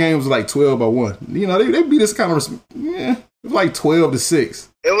all games was like 12-1. You know, they beat us kind of, it was like 12-6.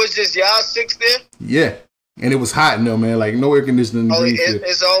 It was just y'all 6 there? Yeah. And it was hot in there, man. Like no air conditioning. Oh,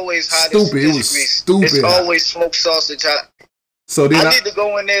 it's always hot. Stupid. It was stupid. It's always smoked sausage hot. So then I need to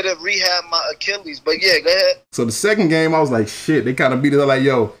go in there to rehab my Achilles. But yeah, go ahead. So the second game, I was like, shit. They kind of beat us. Like,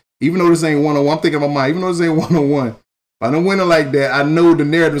 yo, even though this ain't 1-on-1, I'm thinking in my mind, even though this ain't 1-on-1, if I don't win it like that, I know the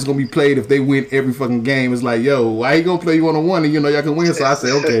narrative is gonna be played if they win every fucking game. It's like, yo, why you gonna play 1-on-1 and you know y'all can win? So I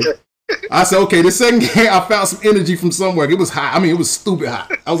said, okay. The second game I found some energy from somewhere. It was hot. I mean, it was stupid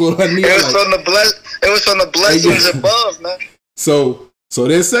hot. I was on her knee. It was from the blessings above, man. So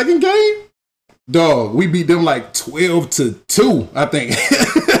that second game, dog, we beat them like 12-2, I think.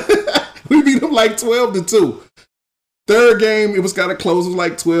 We beat them like 12-2. Third game, it was kind of close. It was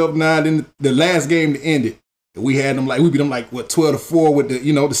like 12-9. Then the last game that ended, we had them like, we beat them like, what, 12-4 with the,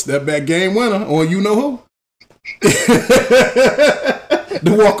 you know, the step back game winner on you know who?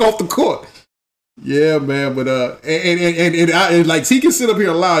 To walk off the court. Yeah, man, but and like he can sit up here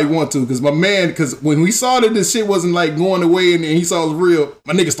and lie he want to, because my man, because when we saw that this shit wasn't like going away and he saw it was real,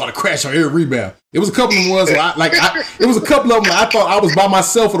 my nigga started crashing on every rebound. It was a couple of ones where it was a couple of them I thought I was by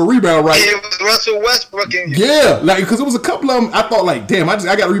myself for the rebound, right? It was Russell Westbrook in you. Yeah, like because it was a couple of them I thought like, damn, I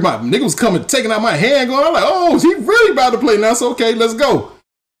got to rebound. Nigga was coming, taking out my hand, going, I'm like, oh, he really about to play now. So okay, let's go.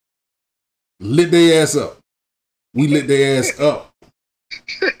 Lit their ass up. We lit their ass up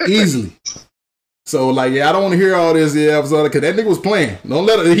easily. So like, yeah, I don't want to hear all this. Yeah, because that nigga was playing. Don't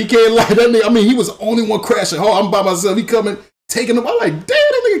let it. He can't lie. That nigga. I mean, he was the only one crashing. Oh, I'm by myself. He coming, taking him. I'm like, damn,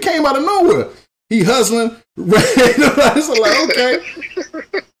 that nigga came out of nowhere. He hustling. So like, okay.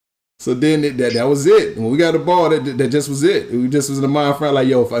 So then that was it. When we got the ball, that just was it. We just was in the mind frame like,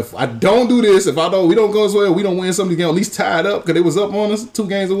 yo, if I don't do this, we don't go as well, we don't win something, game at least tie it up because it was up on us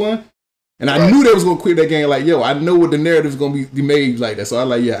 2-1. And I knew they was gonna quit that game. Like, yo, I know what the narrative is gonna be made like that. So I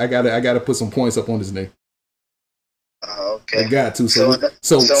like, yeah, I gotta put some points up on this nigga. Okay. I got to. So it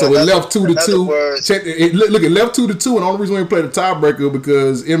left 2-2. Look, it left 2-2, and the only reason we didn't play the tiebreaker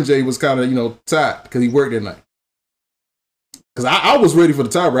because MJ was kind of, you know, tired because he worked that night. Because I was ready for the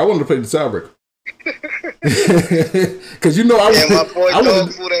tiebreaker. I wanted to play the tiebreaker. Because you know my boy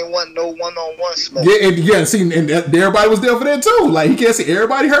Dog Food ain't want no 1-on-1 smoke. Yeah, see, and everybody was there for that too. Like he can't see,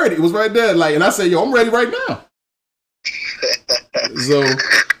 everybody heard it. It was right there. Like, and I said, yo, I'm ready right now. So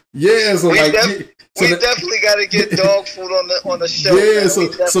yeah, so we like we definitely got to get Dog Food on the show. Yeah, so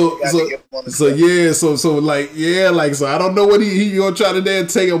I don't know what he gonna try to then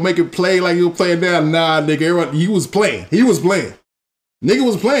take or make it play like he was playing down. Nah, nigga, everybody, he was playing. Nigga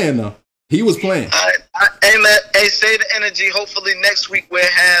was playing though. He was playing. Hey man, say the energy. Hopefully next week we'll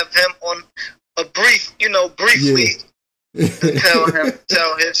have him on a briefly. Yeah. To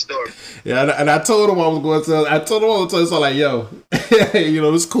tell his story. Yeah, and I told him I was going to. I told him I was going to. So like, yo, you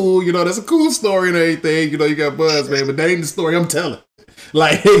know, it's cool. You know, that's a cool story and everything. You know, you got buzz, man, but that ain't the story I'm telling.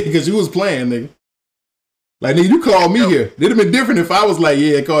 Like, because you was playing, nigga. Like, nigga, you called me here. It'd have been different if I was like,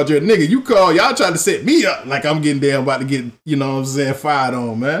 yeah, I called you a nigga. You called, y'all tried to set me up like I'm getting damn about to get, you know what I'm saying, fired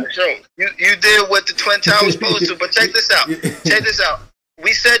on, man. Sure. You did what the Twin Towers supposed to, but check this out.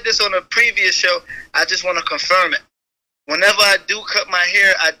 We said this on a previous show. I just want to confirm it. Whenever I do cut my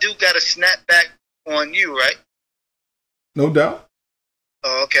hair, I do got to snap back on you, right? No doubt.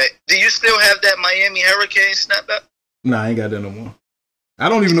 Oh, okay. Do you still have that Miami Hurricane snapback? Nah, I ain't got that no more. I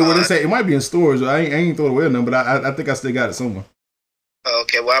don't even know what it's at. It might be in stores. I ain't throw it away or nothing, but I think I still got it somewhere.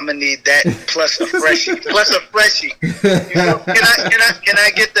 Okay, well I'm gonna need that plus a freshie. You know, can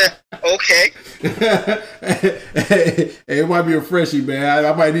I get the okay? Hey, it might be a freshie, man.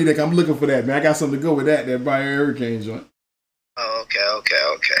 I might need that. I'm looking for that, man. I got something to go with that Miami Hurricane joint. Oh, okay.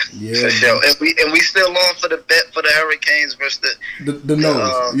 Yeah, for sure. And we still on for the bet for the Hurricanes versus the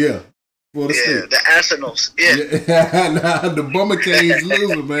nose. Yeah. For the state. The Arsenals. Yeah. Nah, the Bummer Canes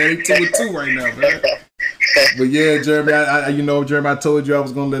losing, man. They 2-2 right now, man. But yeah, Jeremy, Jeremy, I told you I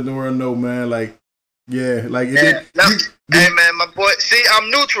was gonna let the world know, man. Like, Yeah, like it Yeah. did. Hey man, my boy. See, I'm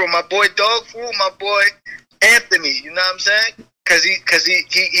neutral. My boy Dog Food, my boy Anthony. You know what I'm saying? Cause he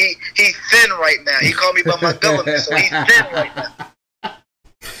thin right now. He called me by my government, so he's thin right now.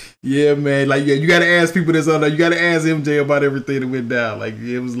 Yeah, man. Like, yeah, you gotta ask people this on there. You gotta ask MJ about everything that went down. Like,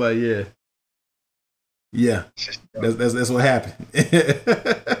 it was like, yeah. That's what happened. Get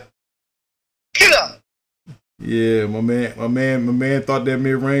up. Yeah, my man thought that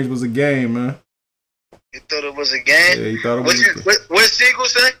mid-range was a game, man. You thought it was a game? Yeah, he thought it was. What Siegel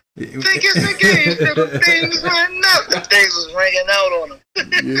say? Think it's a game. The things running out. The things was ringing out on him.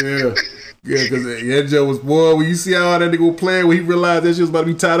 Yeah, because MJ was, boy, when you see how that nigga was playing, when he realized that shit was about to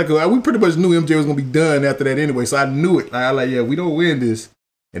be tied up, we pretty much knew MJ was going to be done after that anyway, so I knew it. I was like, yeah, we don't win this.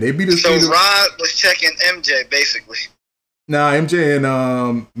 And they beat us. So Rod was checking MJ, basically. Nah, MJ and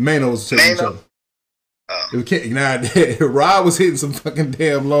Mano was checking each other. Oh. Rod was hitting some fucking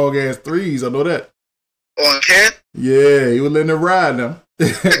damn long ass threes. I know that. On Ken? Yeah, he was letting it ride now.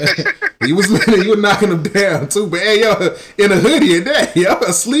 he was knocking them down too. But hey, yo, in a hoodie and that, yo,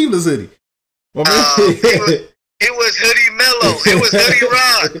 a sleeveless hoodie. He was hoodie mellow. It was hoodie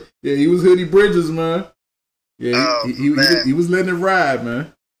Rod. Yeah, he was hoodie Bridges, man. Yeah, man. He was letting it ride,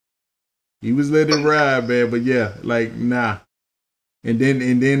 man. He was letting it ride, man. But yeah, like nah. And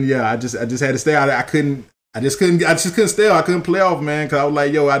then yeah, I just had to stay out. I just couldn't stay out. I couldn't play off, man, because I was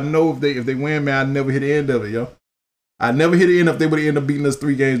like, yo, I know if they win, man, I'd never hit the end of it, yo. I'd never hit the end if they would have ended up beating us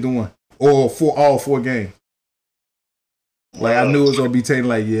 3 games to 1. Or all 4 games. Like, I knew it was going to be taken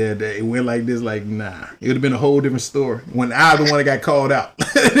like, yeah, it went like this, like, nah. It would have been a whole different story. When I was the one that got called out.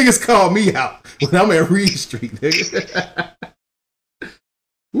 Niggas called me out when I'm at Reed Street, nigga.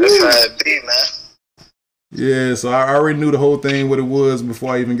 That's how it be, man. Yeah, so I already knew the whole thing, what it was,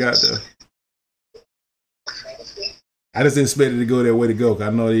 before I even got there. I just didn't expect it to go that way to go, because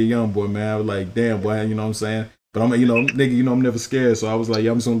I know they're a young boy, man. I was like, damn, boy, you know what I'm saying? But I'm, nigga, I'm never scared. So I was like,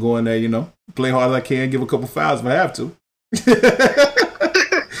 yeah, I'm just going to go in there, play hard as I can, give a couple fouls if I have to.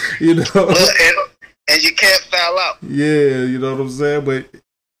 And you can't foul out. Yeah, you know what I'm saying? But,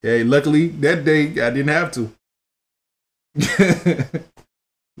 hey, luckily, that day, I didn't have to.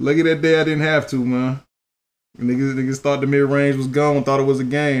 Lucky that day, I didn't have to, man. Niggas thought the mid-range was gone, thought it was a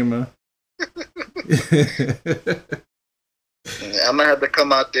game, man. I'm gonna have to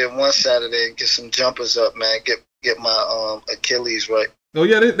come out there one Saturday and get some jumpers up, man. Get my Achilles right. Oh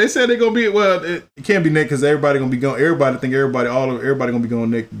yeah, they said they're gonna be. Well, it can't be next because everybody gonna be going. Everybody gonna be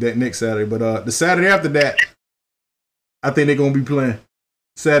going next Saturday. But the Saturday after that, I think they're gonna be playing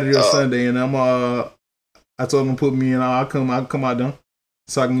Saturday or Sunday. And I told them to put me in. I'll come out there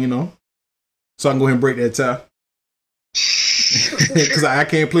so I can go ahead and break that tie. Because I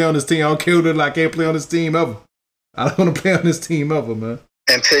can't play on this team. I don't care that I can't play on this team ever. I don't want to play on this team ever, man.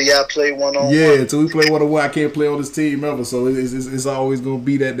 Until y'all play one-on-one. Yeah, until we play one-on-one, I can't play on this team ever. So it's always going to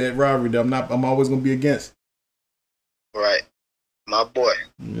be that rivalry that I'm always going to be against. Right. My boy.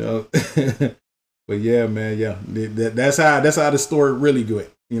 But yeah, man, yeah. That's how the story really good.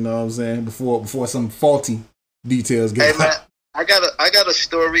 You know what I'm saying? Before some faulty details get out. Man, I got a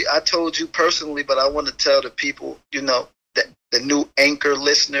story I told you personally, but I want to tell the people, the new Anchor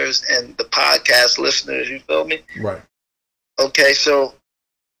listeners and the podcast listeners, you feel me? Right. Okay, so,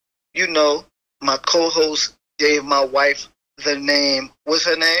 my co-host gave my wife the name. What's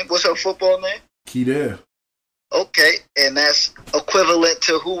her name? What's her football name? Keydale. Okay, and that's equivalent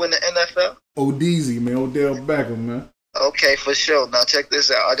to who in the NFL? Odeezy, man. Odell Beckham, man. Okay, for sure. Now check this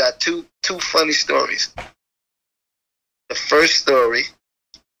out. I got two funny stories. The first story,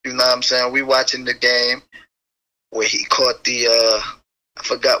 you know what I'm saying? We watching the game where he caught the, I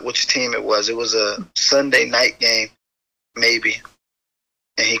forgot which team it was. It was a Sunday night game, maybe.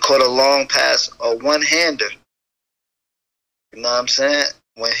 And he caught a long pass, a one-hander. You know what I'm saying?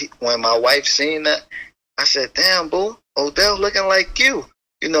 When my wife seen that, I said, damn, boo, Odell looking like you.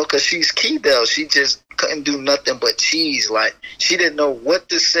 Because she's Keydale. She just couldn't do nothing but cheese. Like, she didn't know what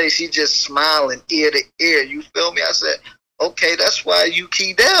to say. She just smiling ear to ear. You feel me? I said, okay, that's why you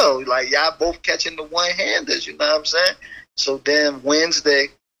Keydale. Like, y'all both catching the one-handers, you know what I'm saying? So then Wednesday,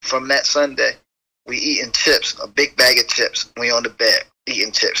 from that Sunday, we eating chips, a big bag of chips. We on the bed,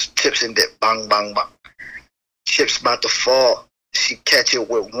 eating chips and dip, bang, bang, bang. Chips about to fall. She catch it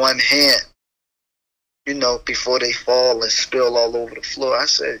with one hand, before they fall and spill all over the floor. I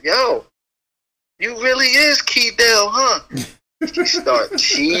said, yo, you really is Keydale, huh? She start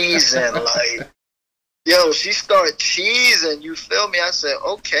cheesing, like, she started cheesing, you feel me? I said,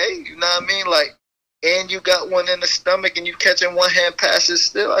 okay, you know what I mean? Like, and you got one in the stomach and you catching one-hand passes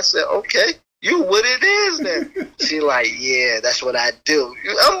still. I said, okay, You what it is then? She like, yeah, that's what I do.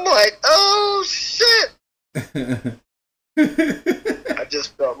 I'm like, oh shit. I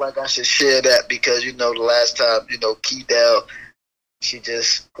just felt like I should share that because the last time Keydell, she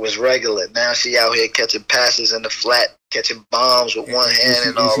just was regular. Now she out here catching passes in the flat, catching bombs with one hand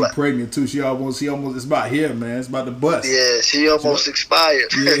and all that. She pregnant too. She almost it's about here, man. It's about to bust. Yeah, she almost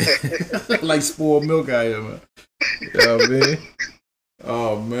expired. Yeah. Like spoiled milk out here, man. You know what I mean?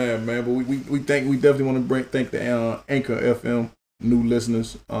 Oh man. But we definitely want to thank the Anchor FM new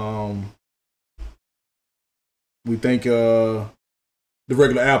listeners. We thank the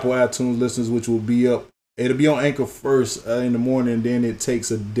regular Apple iTunes listeners, which will be up. It'll be on Anchor first in the morning, and then it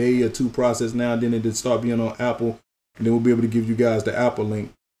takes a day or two process now. Then it'll start being on Apple, and then we'll be able to give you guys the Apple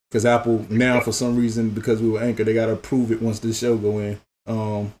link. Because Apple now, for some reason, because we were Anchor, they got to approve it once the show go in.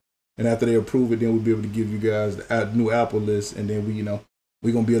 And after they approve it, then we'll be able to give you guys the new Apple list, and then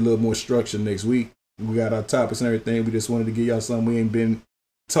we're gonna be a little more structured next week. We got our topics and everything. We just wanted to give y'all something. We ain't been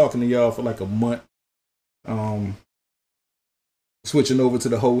talking to y'all for like a month. Switching over to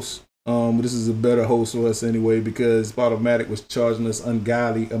the host. This is a better host for us anyway because Spotomatic was charging us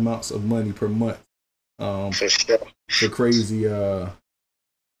ungodly amounts of money per month. For crazy, for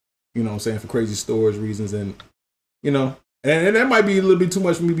crazy storage reasons, and and that might be a little bit too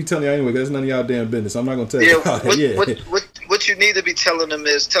much for me to be telling y'all anyway, because that's none of y'all damn business. I'm not gonna tell you about that. What you need to be telling them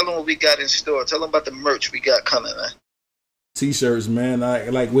is tell them what we got in store. Tell them about the merch we got coming, man. T-shirts, man,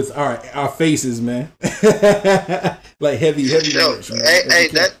 like with our faces, man. Like heavy merch, man. Hey,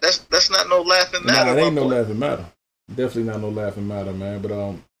 that's not no laughing matter. Nah, it ain't no laughing matter. Definitely not no laughing matter, man. But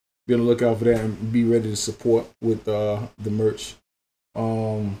be on the lookout for that and be ready to support with the merch.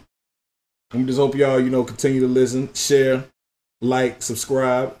 We just hope y'all, continue to listen, share, like,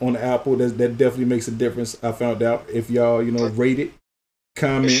 subscribe on the Apple. That definitely makes a difference. I found out if y'all, rate it,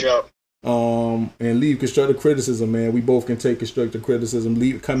 comment. And leave constructive criticism, man. We both can take constructive criticism.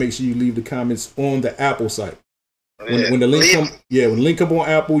 Make sure you leave the comments on the Apple site. When the link come on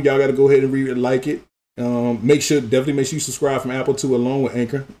Apple, y'all got to go ahead and read it, like it. Definitely make sure you subscribe from Apple too, along with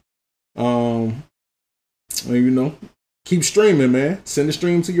Anchor. Keep streaming, man. Send the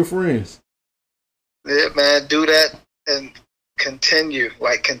stream to your friends. Yeah, man. Do that and continue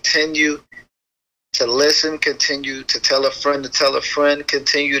to listen, continue to tell a friend,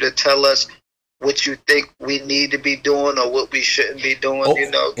 continue to tell us what you think we need to be doing or what we shouldn't be doing,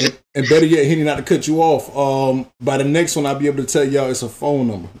 And better yet, Henny, not to cut you off, by the next one, I'll be able to tell y'all it's a phone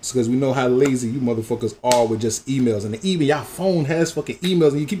number. It's because we know how lazy you motherfuckers are with just emails. And even y'all phone has fucking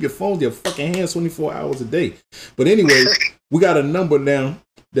emails, and you keep your phone in your fucking hands 24 hours a day. But anyway, we got a number now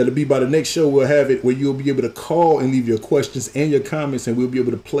that'll be by the next show. We'll have it where you'll be able to call and leave your questions and your comments, and we'll be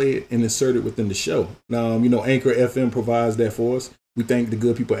able to play it and insert it within the show. Now, Anchor FM provides that for us. We thank the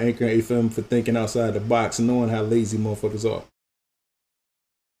good people at Anchor FM for thinking outside the box and knowing how lazy motherfuckers are.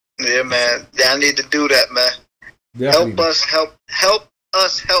 Yeah, man. Y'all need to do that, man. Definitely. Help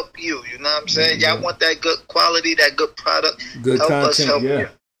us help you. You know what I'm saying? Mm-hmm. Y'all want that good quality, that good product. Good help content, us help you.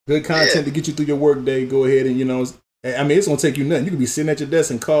 Good content to get you through your work day. Go ahead and, it's going to take you nothing. You can be sitting at your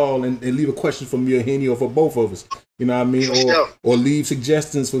desk and call and leave a question for me or Henny or for both of us. You know what I mean? Or leave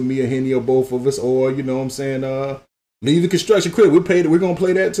suggestions for me or Henny or both of us. Or, leave the construction credit. We're going to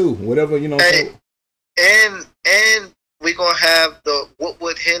play that too. Whatever, Hey, and we're going to have the What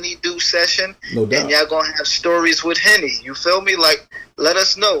Would Henny Do session. No doubt. And y'all going to have stories with Henny. You feel me? Like, let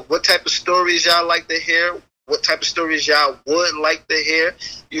us know what type of stories y'all like to hear. What type of stories y'all would like to hear.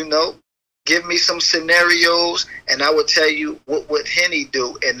 Give me some scenarios, and I will tell you what would Henny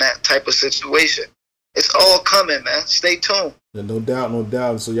do in that type of situation. It's all coming, man. Stay tuned. Yeah, no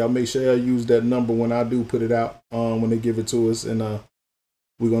doubt. So y'all make sure y'all use that number when I do put it out, when they give it to us, and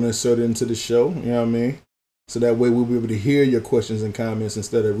we're going to insert it into the show, you know what I mean? So that way we'll be able to hear your questions and comments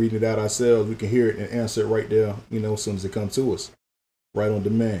instead of reading it out ourselves. We can hear it and answer it right there, as soon as it comes to us, right on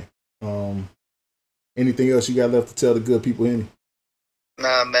demand. Anything else you got left to tell the good people, Henny?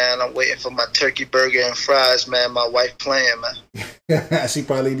 Nah, man, I'm waiting for my turkey burger and fries, man. My wife playing, man. She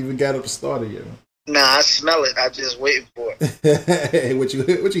probably ain't even got up to start it yet. Nah, I smell it. I'm just waiting for it. What you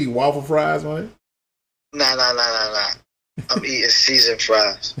eat, waffle fries, man? Nah. I'm eating seasoned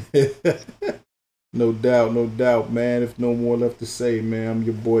fries. No doubt, man. If no more left to say, man, I'm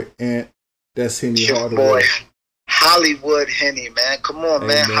your boy Ant. That's Henny Hardaway. Your boy Hollywood Henny, man. Come on,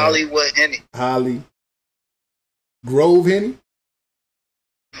 man. Hollywood Henny. Holly Grove Henny?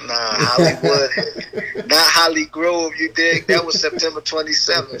 Nah, Hollywood. Not Holly Grove, you dig? That was September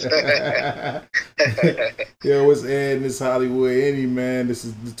 27th. Yo, what's Ed? This Hollywood Henny, man. This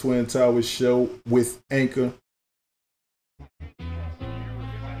is the Twin Towers Show with Anchor.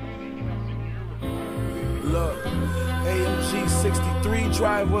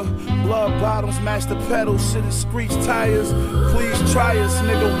 driver. Blood bottoms match the pedals. Shit is screech tires. Please try us,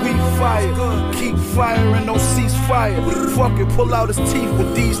 nigga, we fire. Keep firing, don't cease fire. Fuck it, pull out his teeth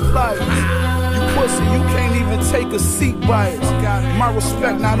with these pliers. You pussy, you can't even take a seat by it. My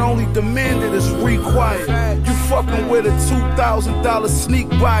respect not only demanded, it's required. You fucking with a $2,000 sneak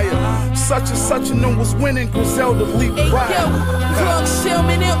buyer. Such and them was winning, Griselda leap by. Hey yo, plug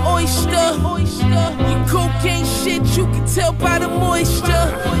salmon and oyster. Your cocaine shit, you can tell by the moisture.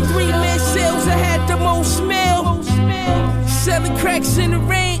 3-man sales, I had the most smell. Selling cracks in the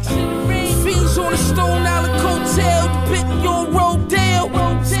rain. Fiends on the Stone Island Hotel, the pit on Rodale.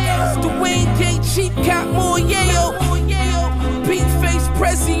 The Wayne Gate cheap cop more Yale. Big face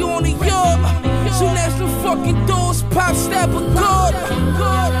Prezi on the yard. Soon as the fucking doors pop, stab a guard.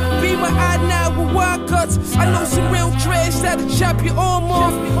 Be my eye now with wide cuts. I know some real dreads that'll chop your arm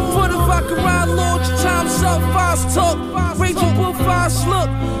off. But if I can ride Lord, your time's up. Fast talk, Rachel Bull, fast look.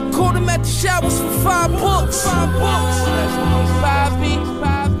 Caught him at the showers for $5. 5B.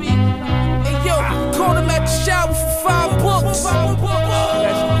 Hey yo, caught him at the shower for $5.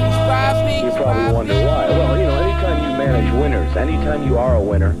 You probably wonder why. Well, you know, anytime you manage winners, anytime you are a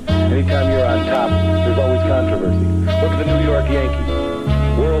winner, anytime you're on top, there's always controversy. Look at the New York Yankees,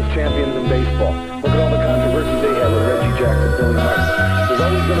 world champions in baseball. Look at all the controversy they have with Reggie Jackson, Billy Martin. There's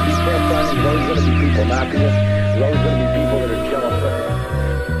always going to be camp finding, there's always going to be people knocking you, there's always going to be people that are jealous.